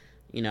cousin,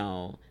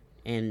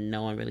 and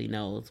no one really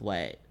knows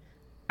what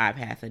I've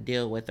had to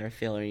deal with or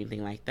feel or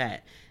anything like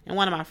that. And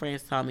one of my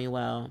friends told me,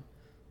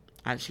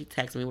 she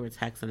texted me, we were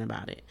texting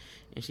about it,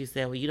 and she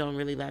said, you don't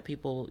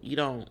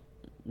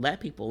let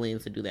people in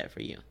to do that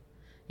for you.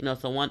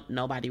 So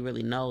nobody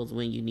really knows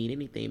when you need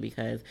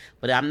anything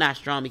but I'm not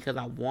strong because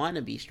I want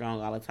to be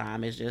strong all the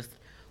time. It's just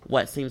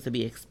what seems to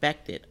be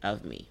expected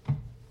of me.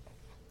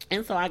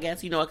 And so I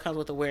guess, it comes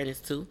with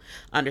awareness too,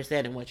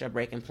 understanding what your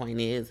breaking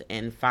point is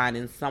and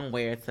finding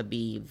somewhere to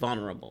be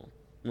vulnerable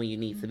when you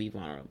need to be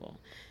vulnerable.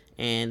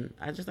 And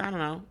I don't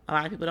know, a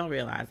lot of people don't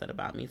realize that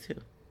about me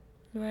too.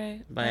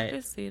 Right. But I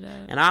can see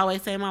that. And I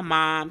always say my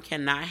mom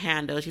cannot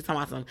handle. She's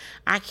talking about something.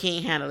 I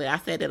can't handle it. I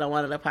said that on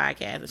one of the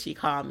podcasts, and she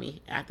called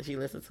me after she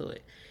listened to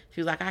it. She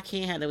was like, I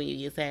can't handle when you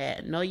get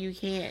sad. No, you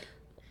can't.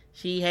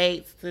 She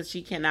hates that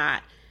she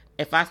cannot.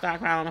 If I start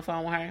crying on the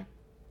phone with her,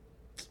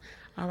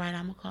 all right,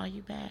 I'm going to call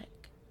you back.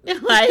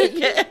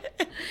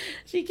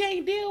 She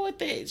can't deal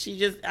with it. She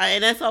just,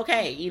 and that's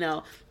okay.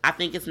 I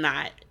think it's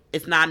not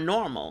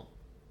normal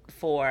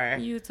for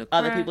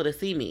other people to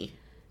see me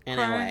in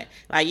that way.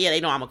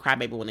 They know I'm a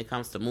crybaby when it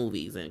comes to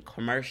movies and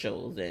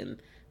commercials and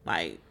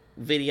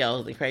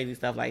videos and crazy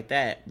stuff like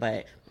that.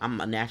 But I'm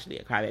naturally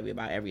a crybaby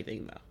about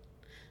everything though.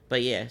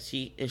 But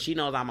she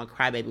knows I'm a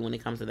crybaby when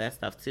it comes to that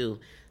stuff too.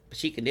 But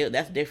she can deal.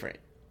 That's different.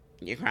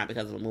 You're crying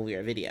because of a movie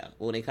or a video.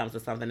 But when it comes to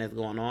something that's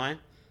going on,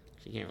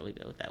 she can't really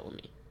deal with that with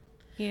me.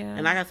 Yeah.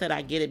 And like I said,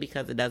 I get it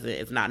because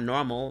it's not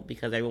normal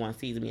because everyone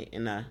sees me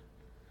in a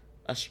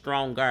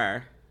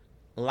stronger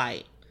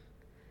light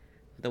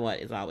than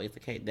what is always the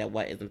case. That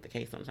what isn't the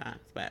case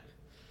sometimes. But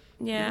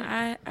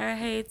yeah, I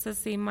hate to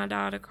see my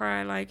daughter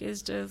cry.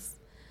 It's just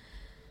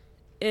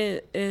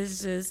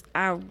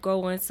I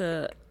go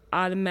into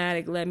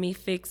automatic let me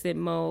fix it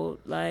mode.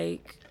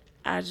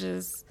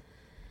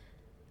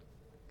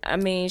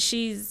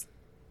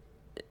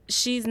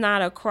 She's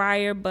not a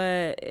crier,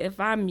 but if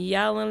I'm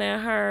yelling at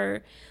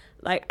her,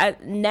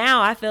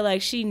 now I feel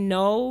like she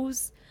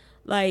knows.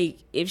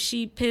 If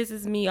she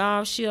pisses me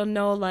off, she'll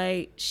know.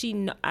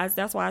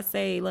 That's why I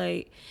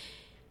say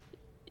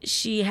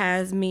she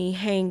has me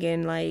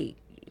hanging.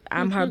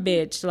 I'm her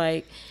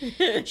bitch.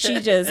 She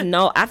just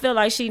know. I feel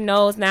like she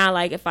knows now.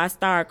 If I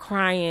start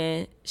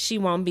crying, she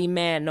won't be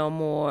mad no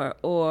more.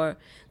 Or,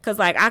 cause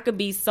I could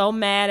be so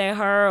mad at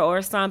her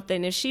or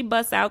something. If she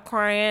busts out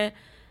crying,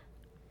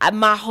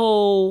 my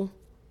whole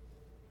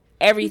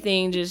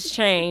everything just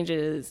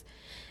changes.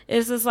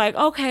 It's just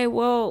okay,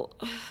 well,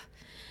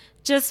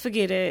 just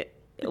forget it.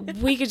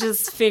 We could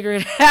just figure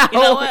it out. You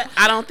know what?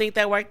 I don't think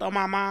that worked on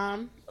my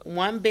mom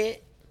one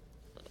bit.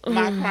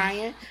 My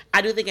crying,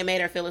 I do think it made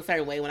her feel a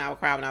certain way when I would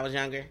cry when I was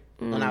younger,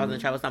 when I was in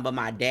trouble with something. But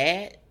my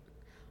dad,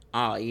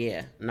 oh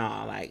yeah,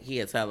 no,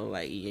 he'd tell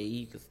her yeah,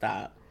 you can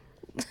stop,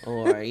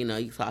 or you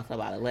can talk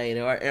about it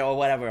later, or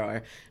whatever.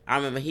 Or I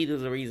remember he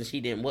was the reason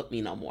she didn't whoop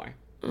me no more.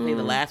 I think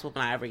the last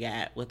whooping I ever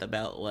got with a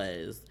belt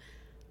was,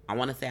 I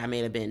want to say I may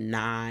have been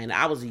 9.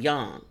 I was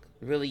young,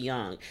 really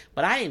young.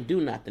 But I didn't do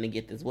nothing to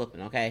get this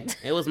whooping, okay?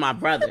 It was my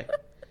brother.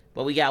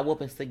 But we got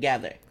whoopings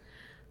together.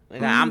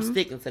 Like, I'm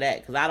sticking to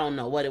that because I don't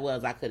know what it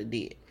was I could have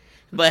did.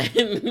 But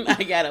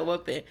I got a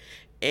whooping.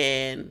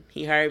 And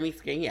he heard me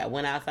scream. Yeah, I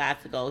went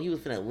outside to go. He was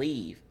finna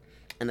leave.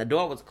 And the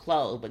door was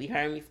closed. But he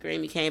heard me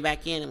scream. He came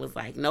back in and was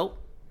like, nope.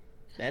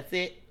 That's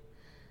it.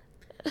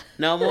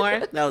 No more.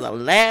 That was the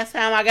last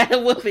time I got a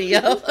whooping,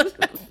 yo.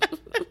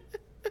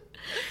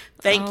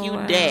 Thank you,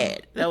 wow.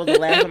 Dad. That was the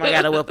last time I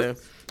got a whooping.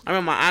 I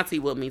remember my auntie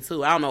whooped me,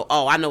 too. I don't know.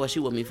 Oh, I know what she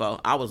whooped me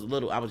for. I was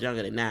little. I was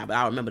younger than 9, but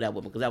I remember that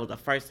whooping because that was the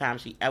first time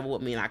she ever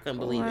whooped me, and I couldn't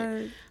believe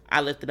it. I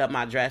lifted up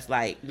my dress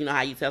like, you know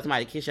how you tell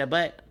somebody to kiss your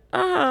butt?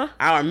 Uh-huh.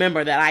 I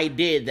remember that I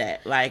did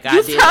that. Like,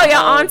 I did. Tell your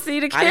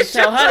auntie to kiss. I didn't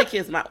tell her to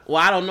kiss my. Well,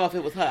 I don't know if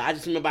it was her. I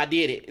just remember I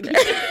did it.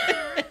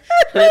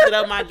 Lifted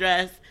up my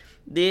dress,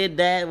 did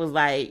that. Was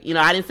like, you know,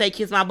 I didn't say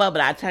kiss my butt,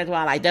 but I turned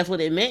around like that's what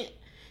it meant.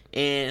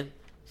 And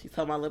she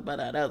told my little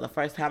brother that was the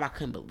first time I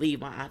couldn't believe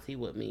my auntie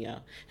with me, yo.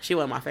 She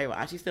wasn't my favorite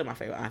auntie. She's still my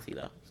favorite auntie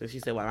though. So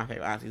she's still one of my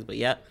favorite aunties. But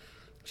yep,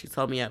 she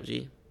told me up,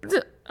 G.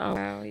 Oh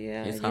wow,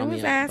 yeah. You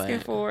was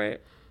asking for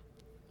it.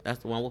 That's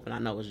the one whooping I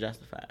know was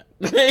justified.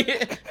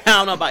 I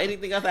don't know about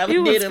anything else I ever did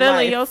in life. You was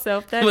feeling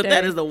yourself that but day.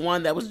 That is the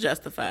one that was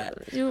justified.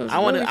 I'm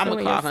gonna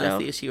call her and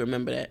see if she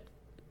remember that.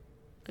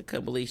 I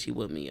couldn't believe she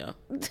with me, yo.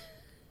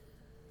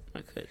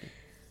 I couldn't.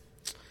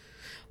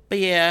 But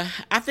yeah,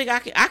 I think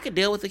I could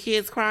deal with the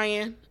kids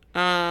crying.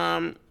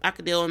 I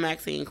could deal with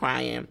Maxine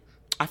crying.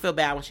 I feel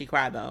bad when she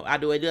cried though. I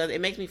do.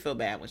 It makes me feel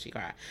bad when she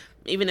cried.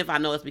 Even if I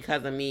know it's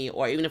because of me,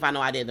 or even if I know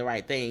I did the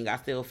right thing, I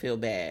still feel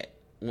bad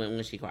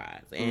when she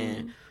cries.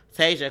 And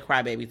Tasia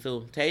crybaby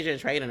too. Tasia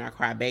and Traden are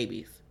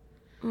crybabies.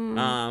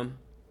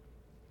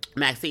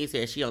 Maxine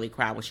says she only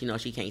cry when she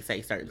knows she can't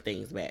say certain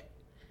things back.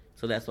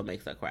 So that's what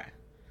makes her cry.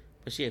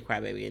 But she a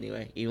crybaby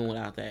anyway, even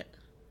without that.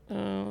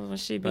 Oh, when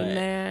she be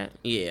mad?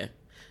 Yeah.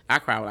 I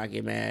cry when I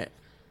get mad.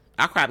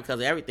 I cry because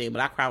of everything,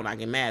 but I cry when I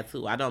get mad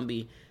too. I don't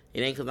be,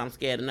 it ain't because I'm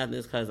scared of nothing,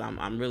 it's because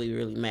I'm really,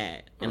 really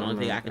mad. And the only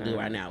thing I can do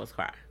right now is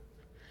cry.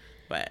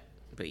 But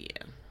yeah.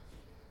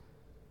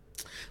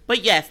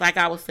 But yes, like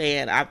I was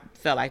saying, I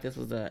felt like this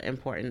was an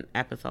important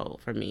episode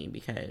for me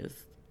because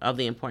of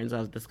the importance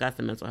of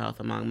discussing mental health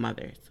among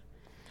mothers.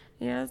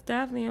 Yeah, it's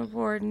definitely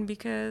important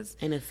because...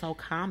 And it's so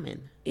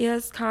common. Yeah,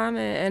 it's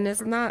common, and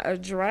it's not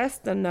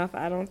addressed enough,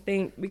 I don't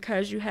think,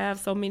 because you have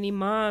so many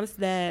moms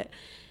that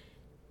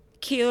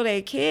kill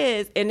their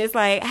kids. And it's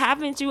like,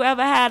 haven't you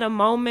ever had a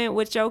moment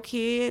with your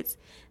kids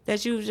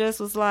that you just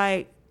was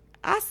like,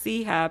 I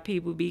see how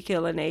people be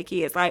killing their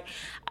kids. Before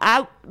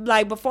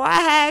I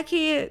had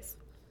kids,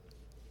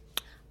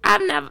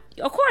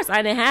 of course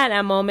I didn't have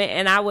that moment,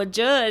 and I would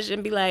judge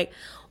and be like,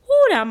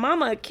 ooh, that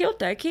mama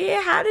killed her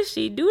kid. How did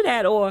she do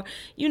that? Or,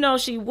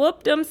 she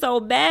whooped them so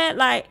bad.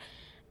 Like,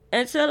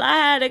 until I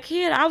had a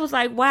kid, I was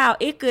like, wow,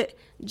 it could,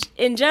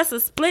 in just a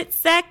split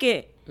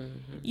second,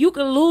 you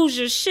could lose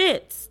your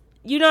shits.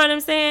 You know what I'm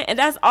saying? And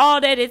that's all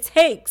that it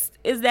takes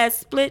is that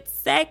split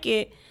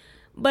second.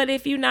 But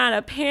if you're not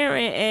a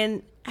parent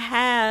and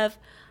have,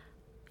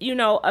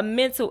 a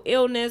mental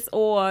illness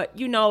or,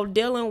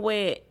 dealing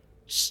with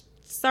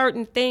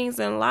certain things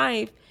in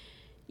life,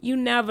 you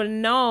never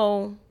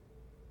know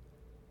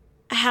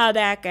how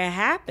that could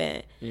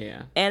happen.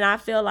 Yeah. And I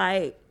feel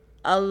like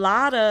a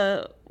lot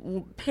of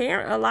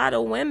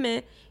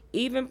women,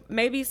 even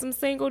maybe some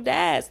single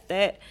dads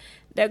that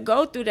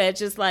go through that,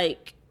 just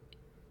like,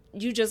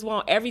 you just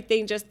want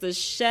everything just to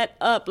shut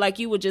up. Like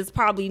you would just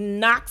probably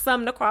knock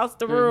something across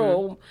the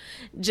room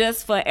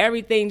just for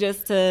everything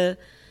just to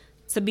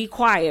be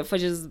quiet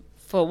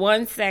for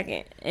 1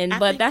 second.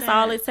 But that's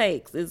all it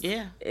takes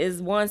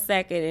is 1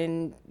 second,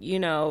 and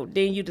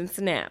then you done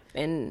snap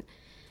and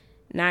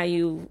now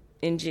you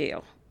in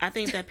jail. I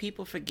think that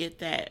people forget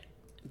that.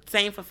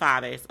 Same for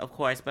fathers, of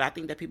course, but I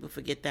think that people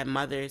forget that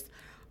mothers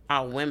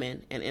are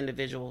women and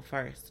individuals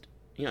first,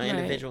 and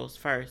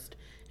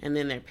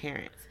then their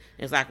parents.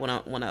 It's like when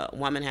a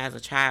woman has a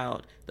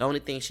child, the only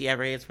thing she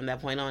ever is from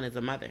that point on is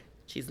a mother.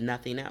 She's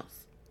nothing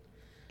else.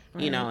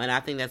 Right. And I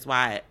think that's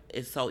why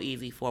it's so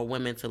easy for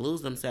women to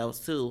lose themselves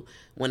too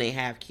when they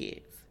have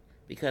kids,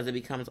 because it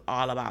becomes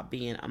all about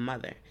being a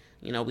mother.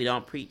 We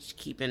don't preach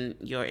keeping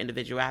your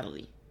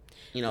individuality.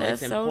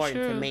 That's it's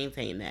important so to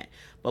maintain that,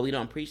 but we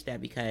don't preach that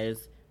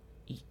because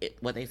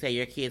what they say,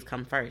 your kids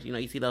come first.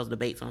 You see those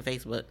debates on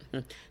Facebook.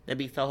 That'd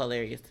be so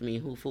hilarious to me.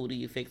 Who food do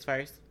you fix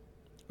first?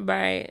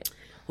 Right.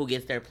 Who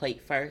gets their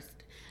plate first?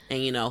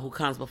 And who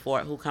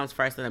comes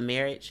first in a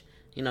marriage?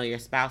 Your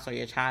spouse or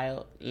your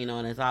child.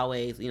 And it's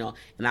always, and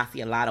I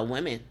see a lot of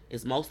women.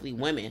 It's mostly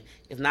women.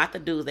 It's not the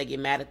dudes. They get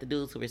mad at the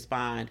dudes who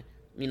respond,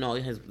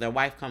 their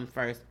wife comes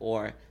first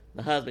or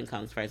the husband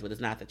comes first, but it's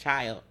not the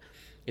child.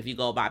 If you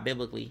go by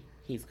biblically,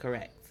 he's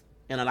correct.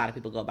 And a lot of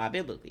people go by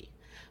biblically.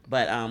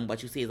 But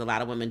what you see is a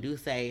lot of women do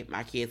say,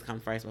 my kids come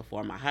first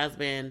before my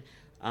husband,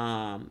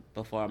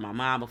 before my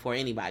mom, before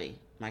anybody.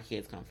 My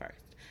kids come first.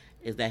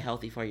 Is that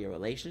healthy for your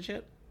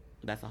relationship?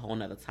 that's a whole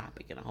nother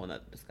topic and a whole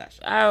nother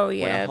discussion. Oh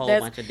yeah, with a whole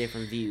bunch of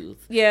different views.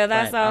 Yeah,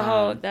 that's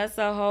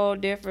a whole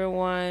different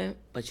one.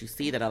 But you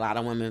see that a lot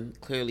of women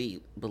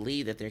clearly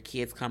believe that their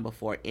kids come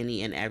before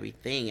any and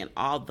everything, and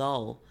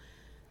although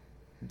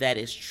that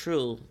is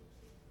true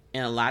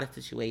in a lot of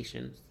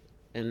situations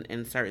and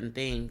in certain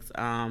things,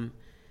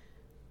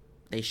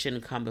 they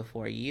shouldn't come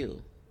before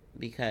you,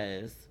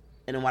 because,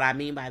 and what I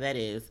mean by that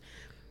is,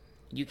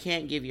 you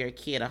can't give your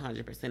kid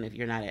 100% if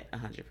you're not at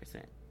 100%.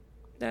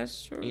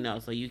 That's true. You know,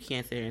 so you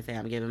can't sit here and say,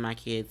 I'm giving my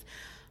kids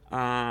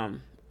all,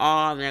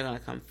 and they're going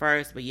to come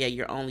first. But, yeah,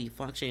 you're only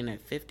functioning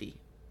at 50.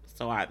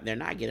 So they're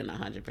not getting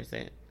 100%.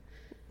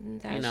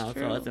 That's you know,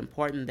 true. So it's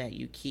important that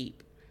you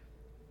keep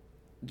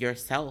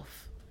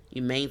yourself.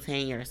 You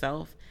maintain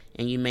yourself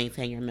and you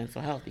maintain your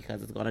mental health,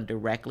 because it's going to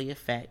directly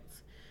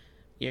affect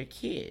your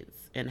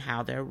kids and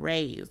how they're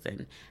raised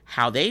and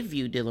how they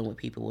view dealing with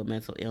people with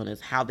mental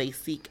illness, how they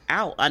seek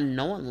out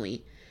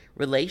unknowingly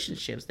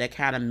relationships that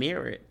kind of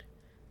mirrored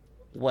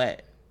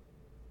what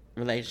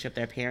relationship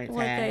their parents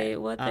had,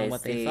 what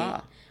they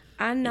saw.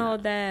 I know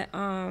that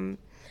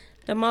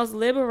the most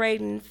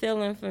liberating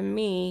feeling for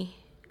me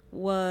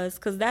was,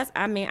 because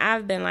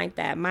I've been like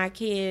that. My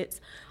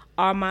kids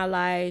are my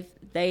life.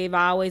 They've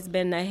always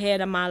been the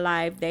head of my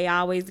life. They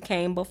always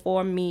came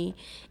before me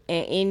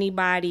and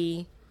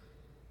anybody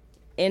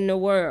in the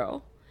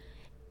world.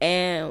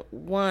 And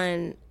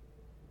when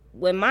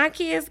my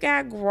kids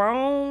got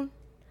grown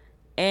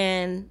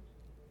and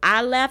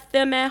I left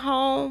them at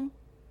home,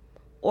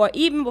 or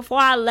even before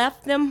I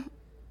left them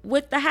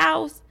with the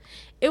house,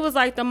 it was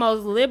like the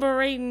most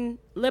liberating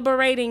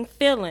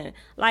feeling.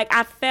 Like,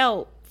 I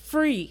felt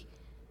free.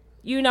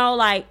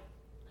 Like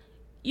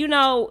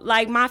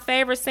my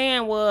favorite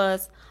saying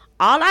was,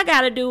 all I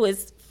gotta do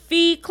is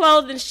feed,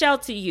 clothe, and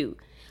shelter you.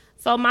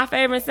 So my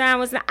favorite saying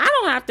was, I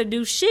don't have to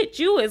do shit.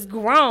 You is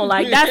grown.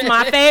 Like, that's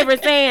my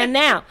favorite saying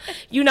now.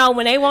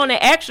 When they want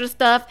the extra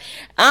stuff,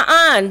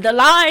 the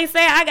law ain't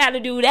say I got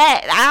to do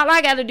that. All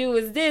I got to do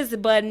is this.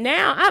 But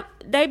now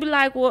they be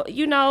like, well,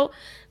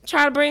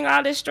 try to bring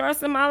all this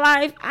stress in my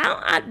life.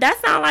 That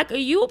sounds like a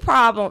you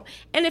problem.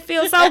 And it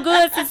feels so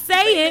good to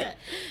say it,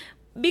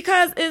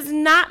 because it's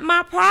not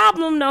my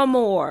problem no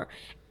more.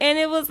 And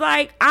it was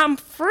like, I'm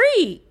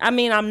free. I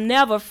mean, I'm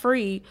never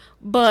free,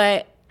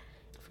 but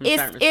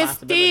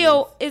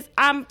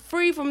I'm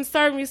free from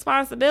certain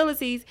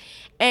responsibilities,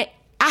 and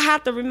I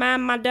have to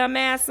remind my dumb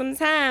ass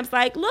sometimes,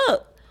 like,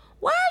 look,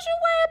 why is you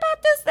worried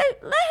about this thing?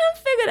 Let him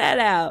figure that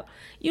out,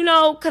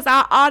 because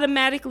I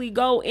automatically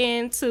go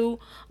into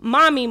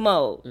mommy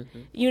mode,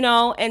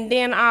 and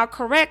then I'll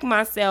correct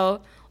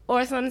myself.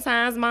 Or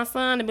sometimes my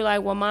son will be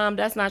like, well, Mom,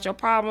 that's not your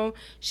problem.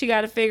 She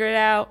got to figure it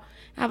out.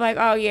 I'm like,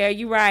 oh, yeah,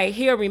 you're right.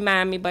 He'll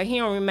remind me, but he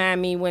don't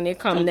remind me when it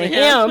comes to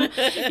him,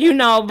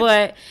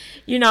 but,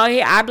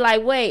 I'd be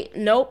like, wait,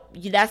 nope,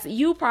 that's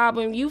you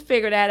problem. You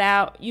figure that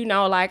out.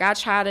 Like, I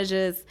try to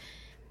just,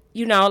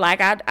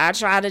 I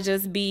try to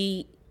just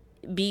be,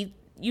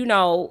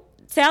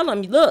 tell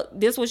him, look,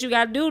 this is what you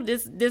got to do.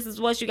 This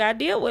is what you got to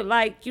deal with.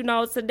 Like,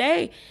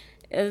 today,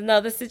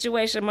 another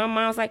situation, my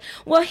mom's like,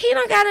 well, he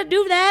don't got to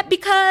do that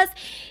because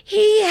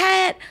he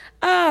had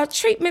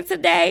treatment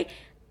today.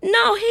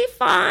 No, he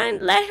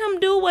fine. Let him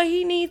do what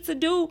he needs to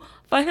do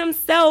for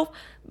himself,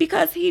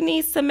 because he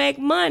needs to make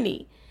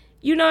money.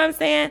 You know what I'm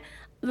saying?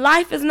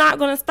 Life is not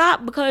going to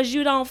stop because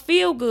you don't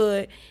feel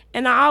good.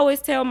 And I always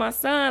tell my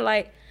son,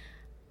 like,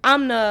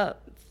 I'm the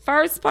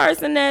first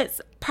person that's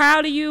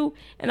proud of you,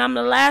 and I'm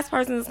the last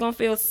person that's going to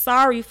feel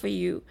sorry for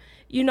you.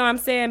 You know what I'm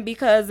saying?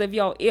 Because of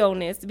your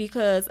illness,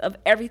 because of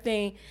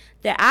everything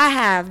that I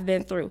have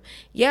been through.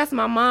 Yes,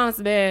 my mom's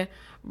been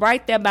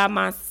right there by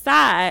my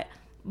side,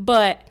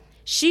 but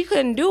she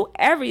couldn't do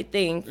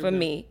everything for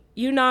me.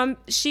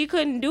 She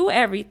couldn't do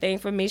everything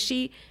for me.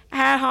 She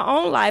had her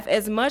own life.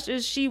 As much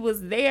as she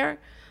was there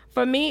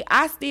for me,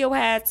 I still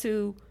had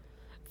to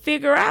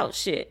figure out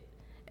shit.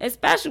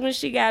 Especially when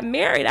she got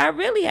married, I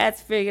really had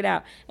to figure it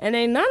out. And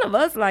ain't none of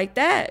us like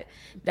that.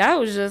 That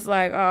was just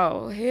like,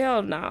 oh,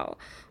 hell no.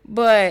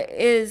 But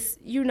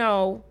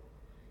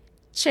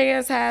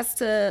Chance has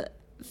to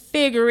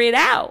figure it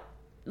out.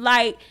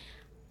 Like,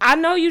 I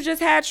know you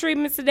just had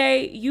treatment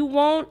today. You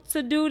want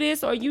to do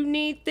this, or you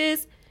need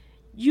this.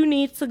 You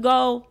need to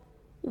go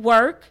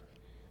work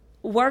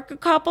a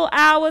couple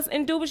hours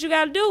and do what you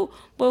got to do.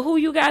 But who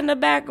you got in the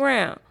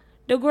background?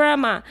 The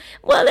grandma.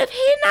 Well, if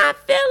he not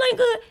feeling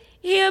good,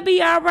 he'll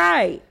be all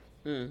right.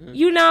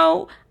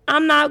 Mm-hmm.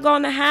 I'm not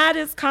going to have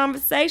this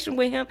conversation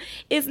with him.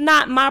 It's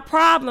not my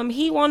problem.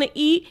 He want to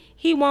eat.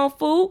 He want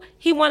food.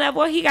 He want that.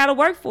 Well, he got to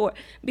work for it,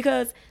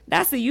 because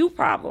that's a you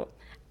problem.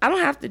 I don't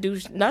have to do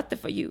nothing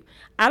for you.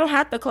 I don't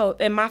have to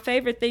clothe. And my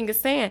favorite thing is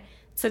saying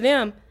to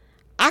them,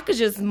 I could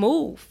just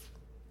move.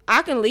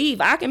 I can leave.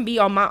 I can be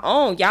on my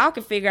own. Y'all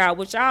can figure out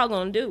what y'all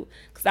going to do,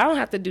 because I don't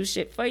have to do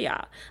shit for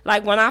y'all.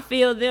 Like, when I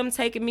feel them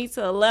taking me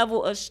to a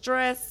level of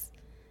stress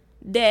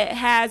that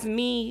has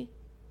me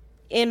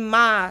in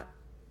my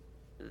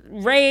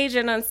rage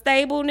and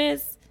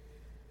unstableness,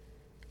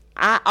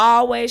 I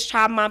always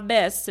try my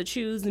best to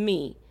choose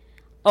me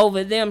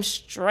over them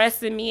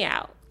stressing me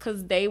out,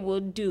 because they will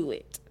do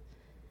it.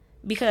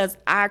 Because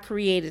I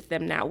created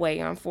them that way,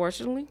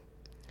 unfortunately.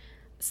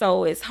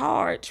 So it's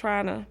hard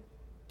trying to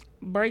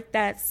break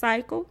that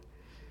cycle.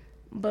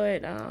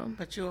 But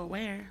you're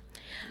aware.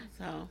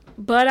 So.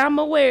 But I'm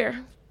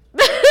aware.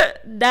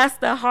 That's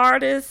the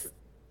hardest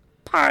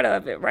part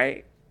of it,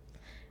 right?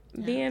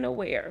 Yeah. Being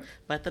aware.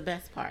 But the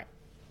best part.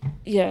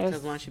 Yes.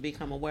 Because once you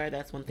become aware,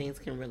 that's when things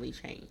can really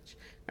change.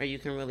 Or you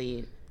can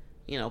really,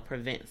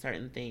 prevent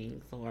certain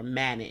things or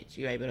manage.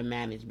 You're able to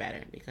manage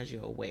better because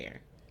you're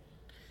aware.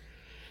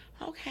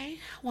 Okay.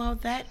 Well,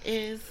 that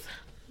is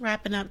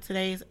wrapping up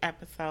today's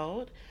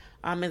episode.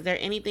 Is there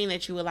anything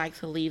that you would like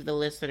to leave the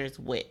listeners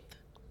with?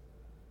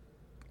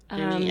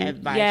 Any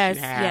advice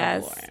you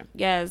have?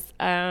 Yes.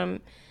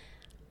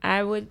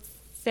 I would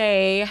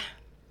say,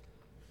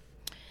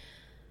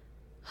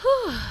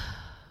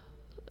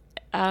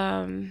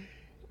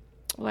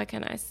 what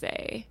can I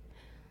say?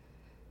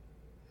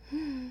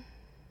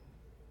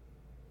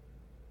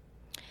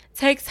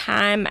 Take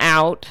time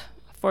out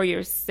for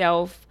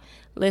yourself.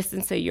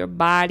 Listen to your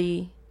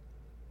body.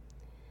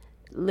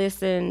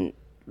 Listen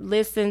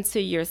to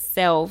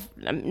yourself.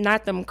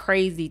 Not them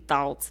crazy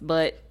thoughts,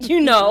 but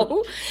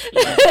know.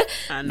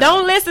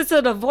 Don't listen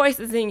to the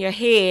voices in your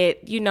head,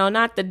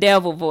 not the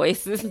devil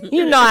voices.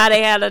 You know how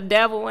they have the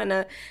devil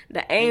and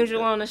the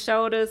angel on the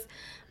shoulders.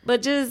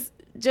 But just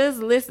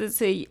listen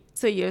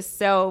to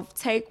yourself.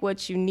 Take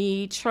what you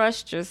need.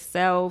 Trust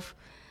yourself.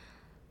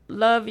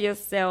 Love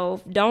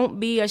yourself. Don't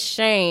be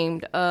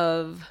ashamed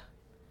of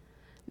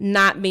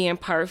not being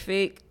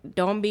perfect.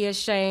 Don't be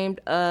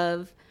ashamed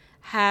of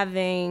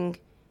having,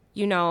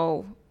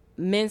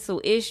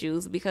 mental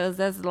issues, because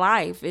that's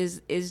life.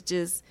 It's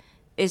just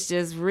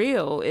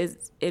real.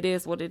 It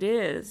is what it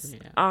is.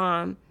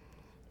 Yeah.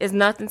 It's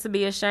nothing to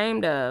be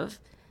ashamed of.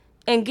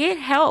 And get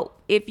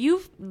help. If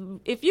you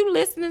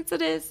listening to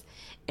this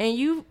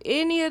and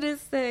any of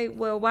this say,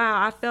 well,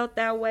 wow, I felt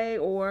that way,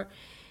 or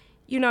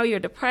you're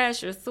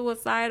depressed, you're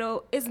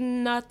suicidal, it's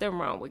nothing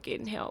wrong with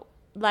getting help.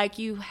 Like,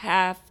 you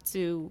have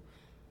to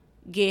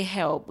get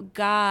help.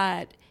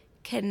 God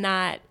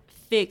cannot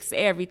fix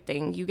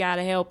everything. You got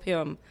to help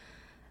him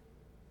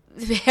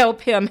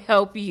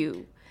help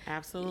you.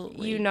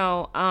 Absolutely. In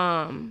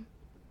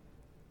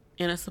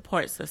a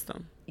support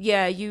system.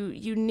 Yeah,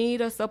 you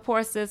need a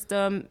support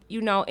system,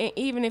 and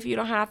even if you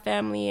don't have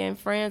family and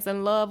friends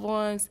and loved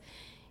ones,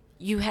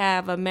 you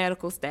have a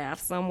medical staff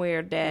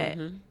somewhere that,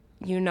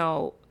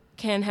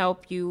 can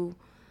help you.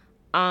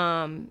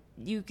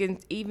 You can,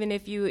 even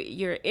if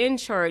you're in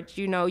church,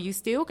 you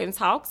still can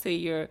talk to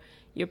your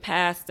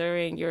pastor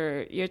and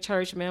your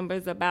church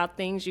members about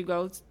things you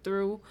go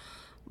through,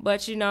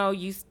 but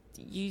you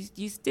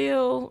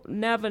still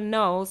never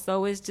know.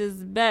 So it's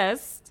just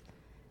best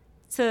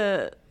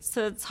to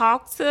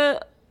talk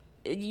to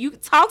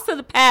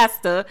the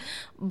pastor,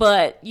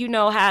 but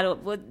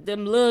with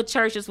them little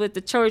churches with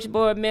the church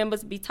board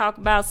members be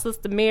talking about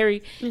Sister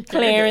Mary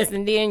Clarence,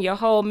 and then your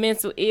whole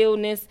mental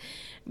illness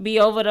be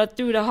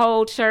through the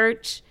whole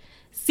church.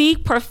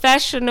 Seek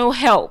professional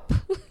help.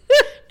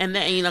 And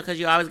then, because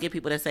you always get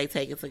people that say,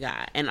 take it to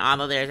God. And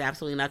although there's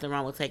absolutely nothing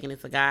wrong with taking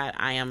it to God,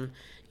 I am,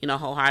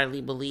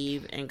 wholeheartedly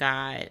believe in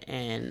God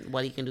and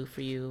what he can do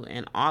for you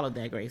and all of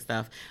that great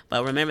stuff.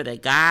 But remember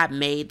that God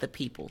made the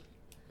people,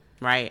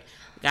 right?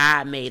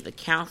 God made the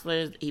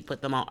counselors. He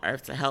put them on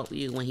earth to help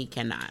you when he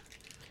cannot.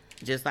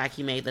 Just like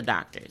he made the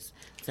doctors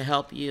to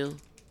help you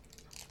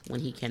when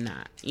he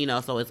cannot.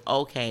 So it's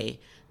okay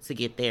to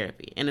get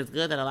therapy. And it's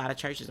good that a lot of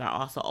churches are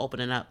also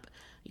opening up,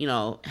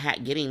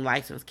 getting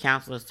licensed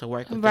counselors to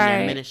work within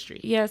their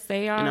ministry. Yes,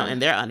 they are. And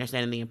they're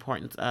understanding the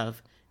importance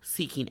of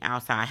seeking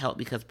outside help,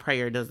 because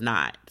prayer does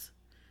not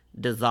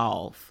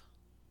dissolve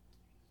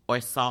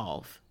or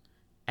solve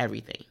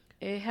everything.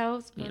 It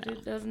helps, but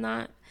it does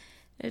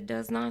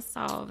not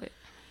solve it.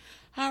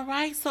 All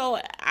right, so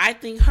I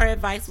think her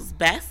advice was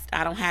best.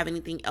 I don't have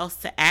anything else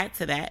to add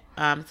to that.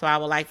 So I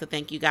would like to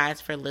thank you guys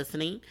for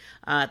listening.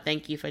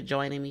 Thank you for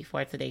joining me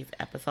for today's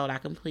episode. I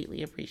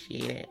completely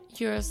appreciate it.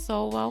 You're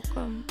so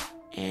welcome.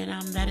 And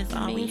that is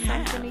all we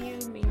have. Something to you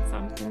means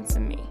something to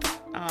me.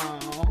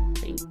 Oh,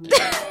 thank you.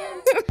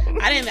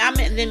 I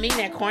didn't mean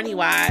that corny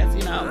wise,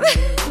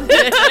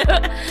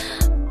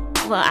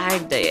 Well, I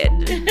did.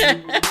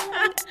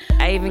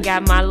 I even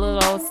got my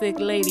little old sick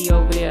lady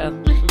over there.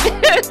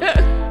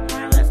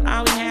 Well, that's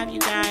all we have, you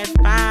guys.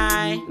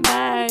 Bye.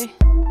 Bye.